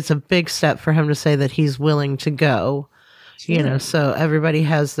 It's a big step for him to say that he's willing to go, so everybody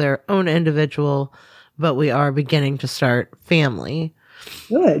has their own individual, but we are beginning to start family.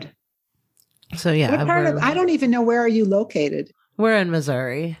 Good. So yeah. What part I don't even know, where are you located? We're in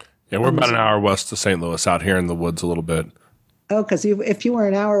Missouri. Yeah, we're about an hour west of St. Louis, out here in the woods a little bit. Oh, because if you were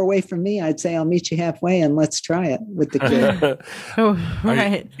an hour away from me, I'd say I'll meet you halfway and let's try it with the kid. Oh,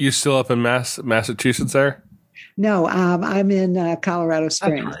 right. You still up in Massachusetts there? No, I'm in Colorado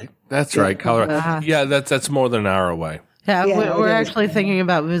Springs. That's right. Colorado. Yeah, that's more than an hour away. Yeah, Yeah, we're actually thinking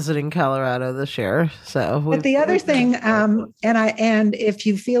about visiting Colorado this year. So, but the other thing, and if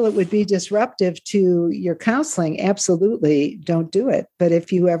you feel it would be disruptive to your counseling, absolutely don't do it. But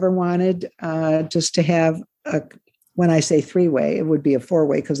if you ever wanted just to have when I say 3-way, it would be a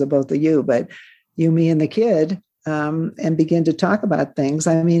 4-way because of both of you, but you, me, and the kid, and begin to talk about things.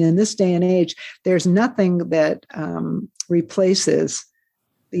 I mean, in this day and age, there's nothing that replaces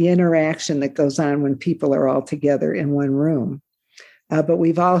the interaction that goes on when people are all together in one room. But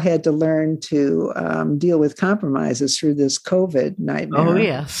we've all had to learn to deal with compromises through this COVID nightmare. Oh,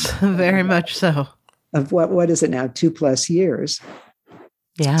 yes, very much so. Of what is it now, 2+ years?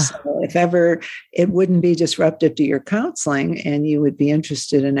 Yeah. So if ever it wouldn't be disruptive to your counseling and you would be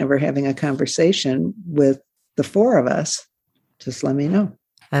interested in ever having a conversation with the four of us, just let me know.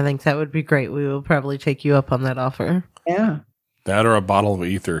 I think that would be great. We will probably take you up on that offer. Yeah. That or a bottle of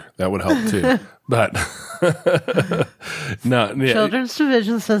ether. That would help too. But no, yeah. Children's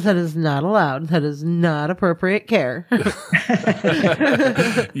Division says that is not allowed. That is not appropriate care.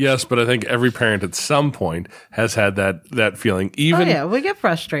 Yes, but I think every parent at some point has had that feeling. Even we get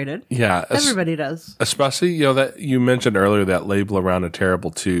frustrated. Yeah, everybody does. Especially, that you mentioned earlier, that label around a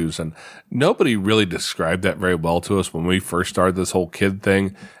terrible twos, and nobody really described that very well to us when we first started this whole kid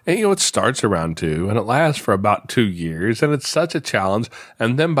thing. And it starts around 2 and it lasts for about 2 years, and it's such a challenge.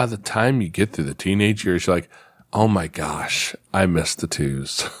 And then by the time you get through the teenage years, you're like, oh my gosh, I miss the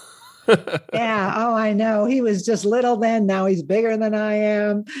twos. Yeah. Oh, I know. He was just little then. Now he's bigger than I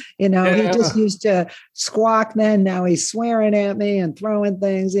am. He just used to squawk then. Now he's swearing at me and throwing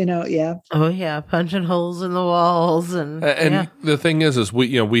things, Yeah. Oh, yeah. Punching holes in the walls. And the thing is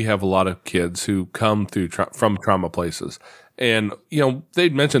we have a lot of kids who come through from trauma places. And,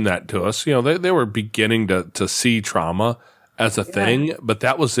 they'd mentioned that to us. They were beginning to see trauma as a thing, but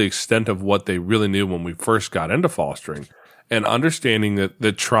that was the extent of what they really knew when we first got into fostering. And understanding that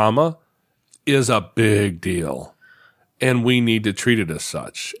the trauma is a big deal and we need to treat it as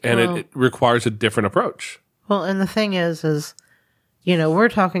such. And it requires a different approach. Well, and the thing is, we're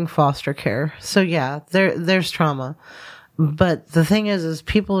talking foster care. So yeah, there's trauma. But the thing is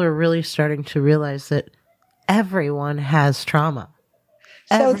people are really starting to realize that everyone has trauma.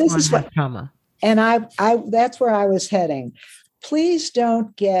 So this is what trauma. And I that's where I was heading. Please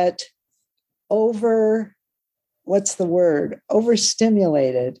don't get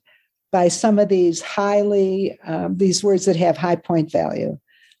overstimulated by some of these these words that have high point value,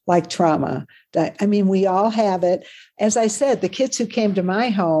 like trauma. I mean, we all have it. As I said, the kids who came to my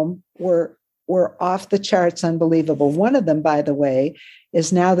home were off the charts, unbelievable. One of them, by the way,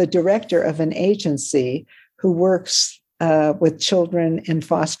 is now the director of an agency who works with children in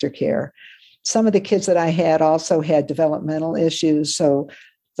foster care. Some of the kids that I had also had developmental issues, so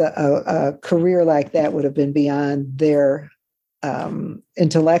a career like that would have been beyond their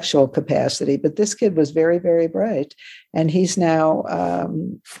intellectual capacity. But this kid was very, very bright, and he's now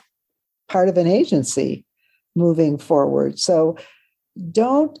part of an agency moving forward. So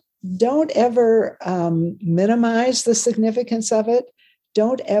don't ever minimize the significance of it.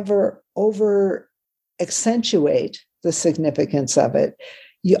 Don't ever over accentuate the significance of it.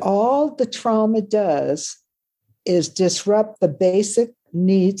 All the trauma does is disrupt the basic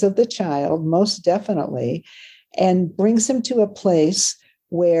needs of the child, most definitely, and brings him to a place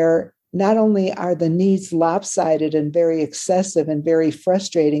where not only are the needs lopsided and very excessive and very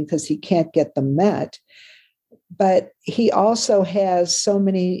frustrating because he can't get them met, but he also has so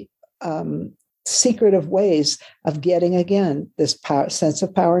many secretive ways of getting, again, this sense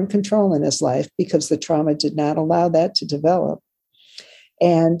of power and control in his life because the trauma did not allow that to develop.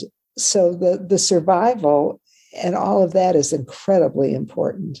 And so the survival and all of that is incredibly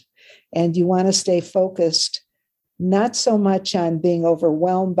important. And you want to stay focused, not so much on being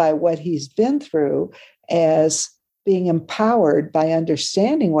overwhelmed by what he's been through as being empowered by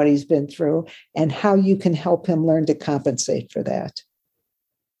understanding what he's been through and how you can help him learn to compensate for that.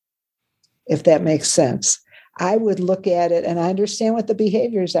 If that makes sense. I would look at it, and I understand what the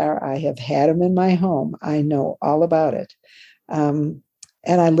behaviors are. I have had them in my home. I know all about it.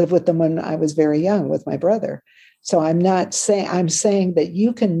 And I lived with them when I was very young with my brother. So I'm saying that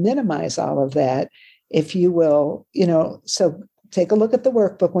you can minimize all of that if you will, so take a look at the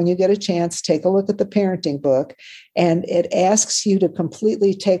workbook when you get a chance, take a look at the parenting book, and it asks you to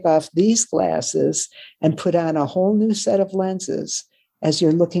completely take off these glasses and put on a whole new set of lenses as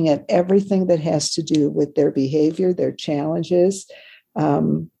you're looking at everything that has to do with their behavior, their challenges,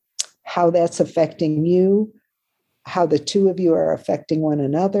 how that's affecting you, how the two of you are affecting one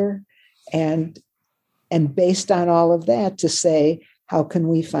another, and based on all of that to say, how can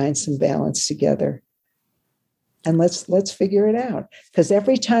we find some balance together? And let's figure it out. Because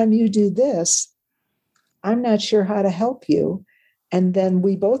every time you do this, I'm not sure how to help you. And then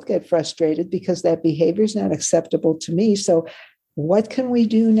we both get frustrated because that behavior is not acceptable to me. So what can we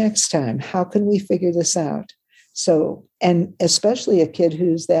do next time? How can we figure this out? So, and especially a kid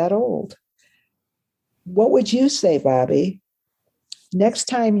who's that old. What would you say, Bobby, next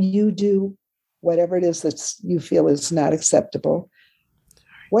time you do whatever it is that you feel is not acceptable?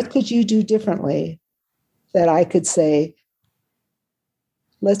 What could you do differently that I could say,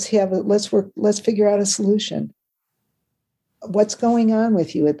 let's figure out a solution? What's going on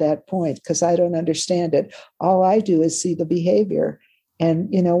with you at that point? Because I don't understand it. All I do is see the behavior. And,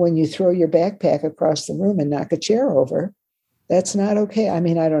 when you throw your backpack across the room and knock a chair over, that's not okay. I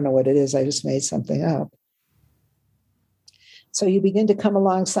mean, I don't know what it is. I just made something up. So you begin to come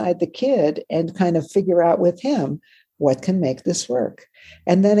alongside the kid and kind of figure out with him what can make this work.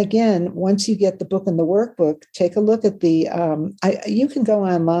 And then again, once you get the book and the workbook, take a look at the, you can go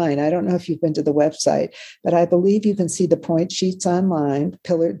online. I don't know if you've been to the website, but I believe you can see the point sheets online,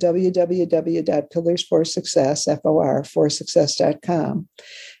 www.pillarsforsuccess.com.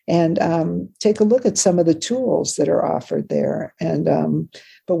 And take a look at some of the tools that are offered there. And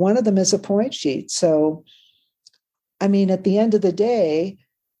but one of them is a point sheet. So, I mean, at the end of the day,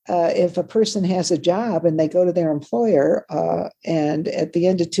 if a person has a job and they go to their employer and at the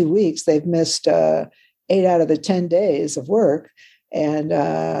end of 2 weeks, they've missed 8 out of the 10 days of work and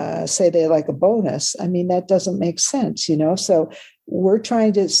say they like a bonus, I mean, that doesn't make sense, So we're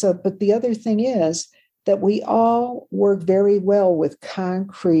trying to, but the other thing is that we all work very well with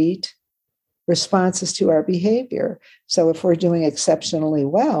concrete responses to our behavior. So if we're doing exceptionally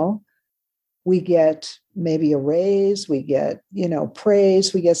well, we get maybe a raise, we get,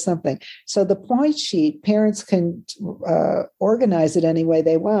 praise, we get something. So the point sheet, parents can organize it any way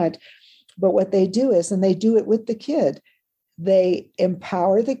they want. But what they do is, and they do it with the kid, they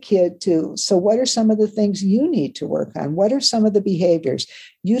empower the kid so what are some of the things you need to work on? What are some of the behaviors?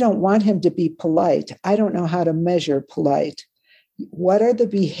 You don't want him to be polite. I don't know how to measure polite. What are the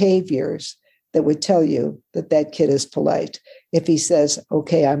behaviors that would tell you that kid is polite? If he says,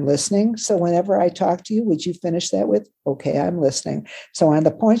 okay, I'm listening. So whenever I talk to you, would you finish that with, okay, I'm listening. So on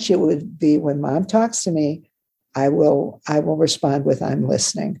the point sheet would be, when mom talks to me, I will respond with, I'm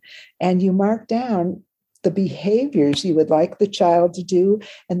listening. And you mark down the behaviors you would like the child to do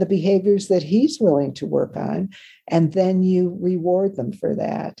and the behaviors that he's willing to work on. And then you reward them for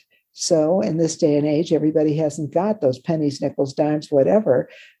that. So in this day and age, everybody hasn't got those pennies, nickels, dimes, whatever.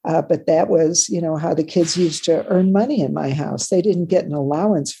 But that was, how the kids used to earn money in my house. They didn't get an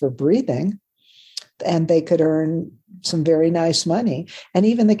allowance for breathing, and they could earn some very nice money. And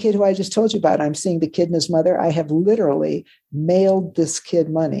even the kid who I just told you about, I'm seeing the kid and his mother. I have literally mailed this kid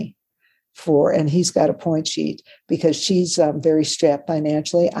money and he's got a point sheet because she's very strapped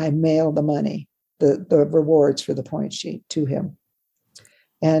financially. I mail the money, the rewards for the point sheet to him.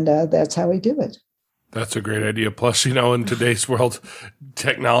 And that's how we do it. That's a great idea. Plus, in today's world,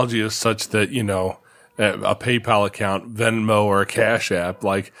 technology is such that, a PayPal account, Venmo, or a Cash App,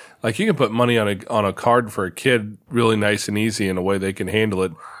 like you can put money on a card for a kid really nice and easy in a way they can handle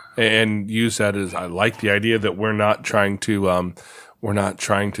it and use that as, I like the idea that we're not trying to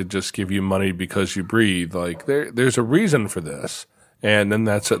just give you money because you breathe. Like there's a reason for this. And then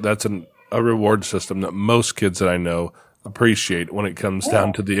that's a reward system that most kids that I know appreciate when it comes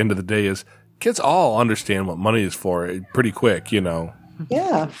down to the end of the day. Is kids all understand what money is for pretty quick,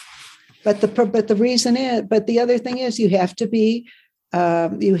 Yeah. But the other thing is you have to be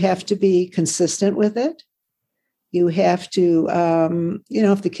consistent with it. You have to,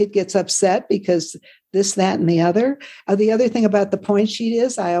 if the kid gets upset because this, that, and the other. The other thing about the point sheet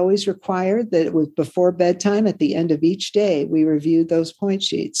is I always required that it was before bedtime at the end of each day, we reviewed those point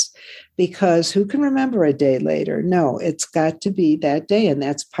sheets, because who can remember a day later? No, it's got to be that day. And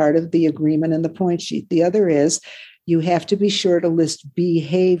that's part of the agreement in the point sheet. The other is you have to be sure to list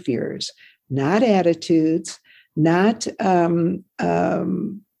behaviors, not attitudes, not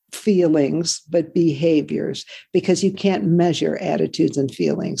feelings, but behaviors, because you can't measure attitudes and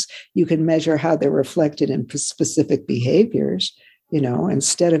feelings. You can measure how they're reflected in specific behaviors,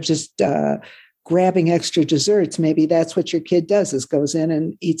 instead of just grabbing extra desserts. Maybe that's what your kid does, is goes in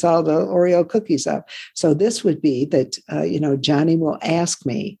and eats all the Oreo cookies up. So this would be that, Johnny will ask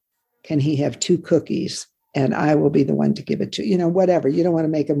me, can he have 2 cookies? And I will be the one to give it to, whatever. You don't want to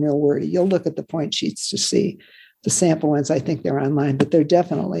make them real wordy. You'll look at the point sheets to see. The sample ones, I think they're online, but they're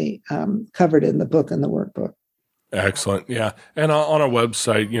definitely covered in the book and the workbook. Excellent. Yeah. And on our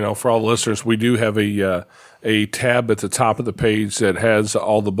website, for all listeners, we do have a tab at the top of the page that has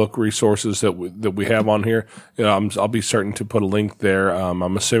all the book resources that we have on here. I'll be certain to put a link there.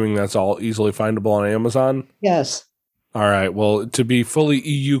 I'm assuming that's all easily findable on Amazon. Yes. All right. Well, to be fully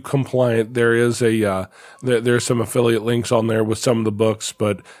EU compliant, there is there's some affiliate links on there with some of the books,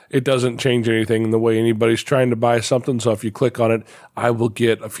 but it doesn't change anything in the way anybody's trying to buy something. So if you click on it, I will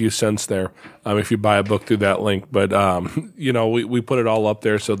get a few cents there if you buy a book through that link. But we put it all up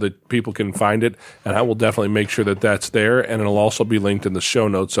there so that people can find it, and I will definitely make sure that that's there, and it'll also be linked in the show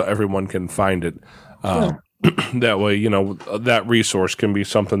notes so everyone can find it. That way, that resource can be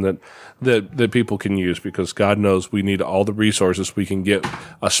something that people can use, because God knows we need all the resources we can get,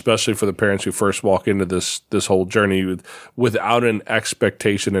 especially for the parents who first walk into this whole journey without an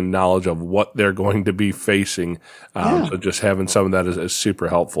expectation and knowledge of what they're going to be facing. So just having some of that is super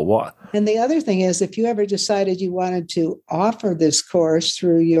helpful. And the other thing is, if you ever decided you wanted to offer this course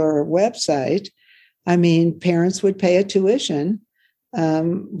through your website, parents would pay a tuition.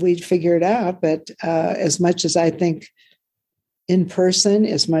 We'd figure it out. But as much as I think in person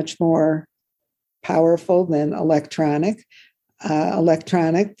is much more powerful than electronic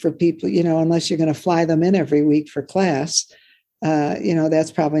for people, unless you're going to fly them in every week for class,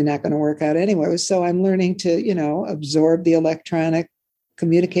 that's probably not going to work out anyway. So I'm learning to, absorb the electronic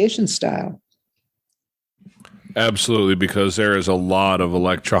communication style. Absolutely, because there is a lot of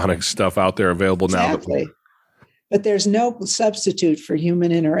electronic stuff out there available now. Exactly. But there's no substitute for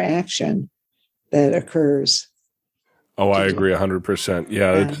human interaction that occurs. Oh, I agree 100%.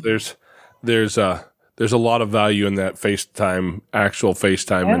 Yeah. There's a lot of value in that actual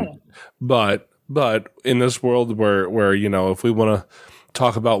FaceTime. Yeah. But in this world where if we want to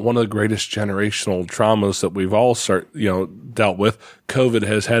talk about one of the greatest generational traumas that we've all dealt with, COVID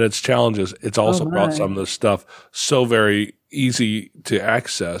has had its challenges. It's also brought some of this stuff so very easy to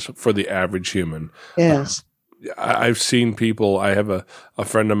access for the average human. Yes. I've seen people. I have a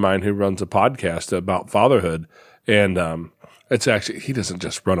friend of mine who runs a podcast about fatherhood, and it's actually, he doesn't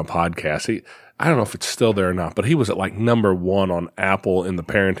just run a podcast. I don't know if it's still there or not, but he was at like number 1 on Apple in the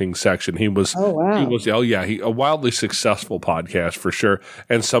parenting section. He was a wildly successful podcast for sure.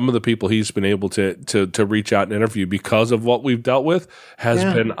 And some of the people he's been able to reach out and interview because of what we've dealt with has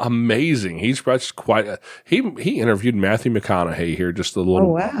been amazing. He's reached he interviewed Matthew McConaughey here just a little.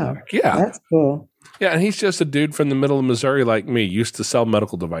 Oh, wow. Yeah. That's cool. Yeah, and he's just a dude from the middle of Missouri like me, used to sell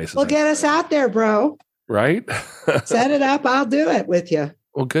medical devices. Well, get us out there, bro. Right? Set it up. I'll do it with you.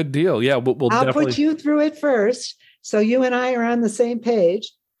 Well, good deal. Yeah, I'll definitely put you through it first, so you and I are on the same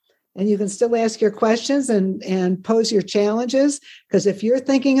page, and you can still ask your questions and pose your challenges. Because if you're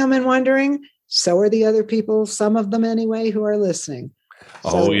thinking them and wondering, so are the other people, some of them anyway, who are listening.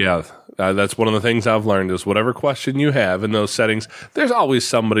 That's one of the things I've learned is whatever question you have in those settings, there's always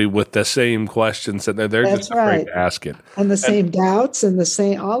somebody with the same questions that they're just afraid to ask it. And the same doubts and the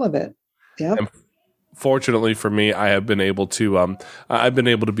same, all of it. Yeah. Fortunately for me, I have been able to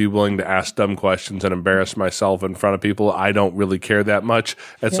be willing to ask dumb questions and embarrass myself in front of people. I don't really care that much.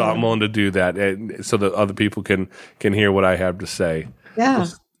 And so I'm willing to do that so that other people can hear what I have to say. Yeah.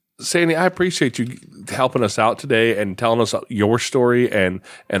 Sandy, I appreciate you helping us out today and telling us your story and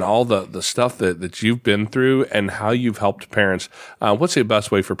all the stuff that you've been through and how you've helped parents. What's the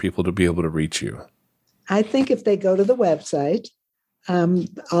best way for people to be able to reach you? I think if they go to the website,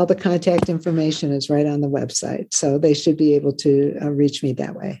 all the contact information is right on the website. So they should be able to reach me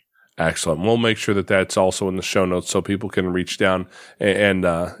that way. Excellent. We'll make sure that that's also in the show notes so people can reach down and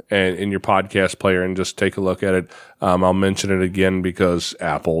in your podcast player and just take a look at it. I'll mention it again because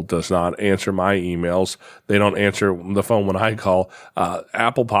Apple does not answer my emails. They don't answer the phone when I call.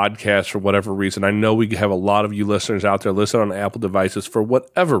 Apple Podcasts, for whatever reason, I know we have a lot of you listeners out there listening on Apple devices. For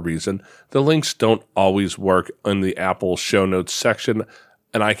whatever reason, the links don't always work in the Apple show notes section,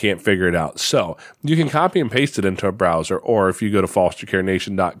 and I can't figure it out. So you can copy and paste it into a browser, or if you go to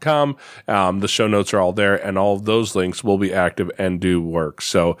fostercarenation.com, the show notes are all there, and all of those links will be active and do work.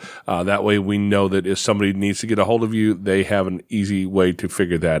 So that way we know that if somebody needs to get a hold of you, they have an easy way to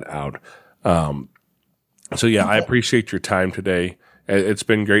figure that out. I appreciate your time today. It's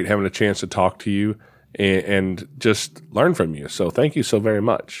been great having a chance to talk to you and just learn from you. So thank you so very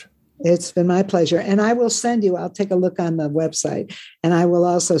much. It's been my pleasure. And I will send you, I'll take a look on the website, and I will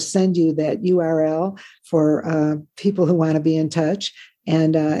also send you that URL for people who want to be in touch.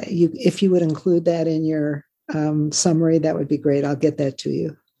 And if you would include that in your summary, that would be great. I'll get that to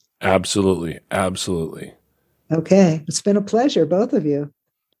you. Absolutely. Absolutely. Okay. It's been a pleasure, both of you.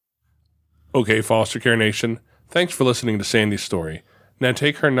 Okay, Foster Care Nation, thanks for listening to Sandy's story. Now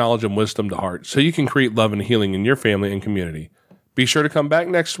take her knowledge and wisdom to heart so you can create love and healing in your family and community. Be sure to come back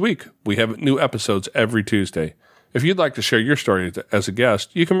next week. We have new episodes every Tuesday. If you'd like to share your story as a guest,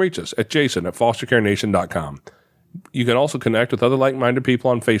 you can reach us at jason@fostercarenation.com. You can also connect with other like-minded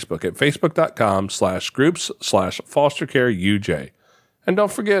people on Facebook at facebook.com/groups/fostercareuj. And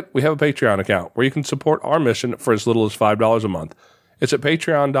don't forget, we have a Patreon account where you can support our mission for as little as $5 a month. It's at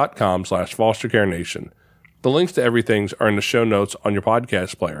patreon.com/fostercarenation. The links to everything are in the show notes on your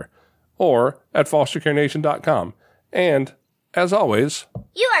podcast player or at fostercarenation.com. And, as always,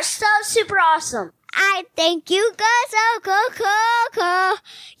 You are so super awesome. I think you guys so cool.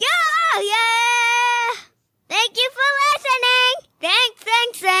 Yeah. Thank you for listening. Thanks.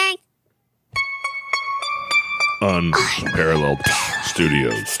 Unparalleled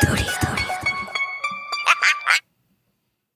Studios. Studio.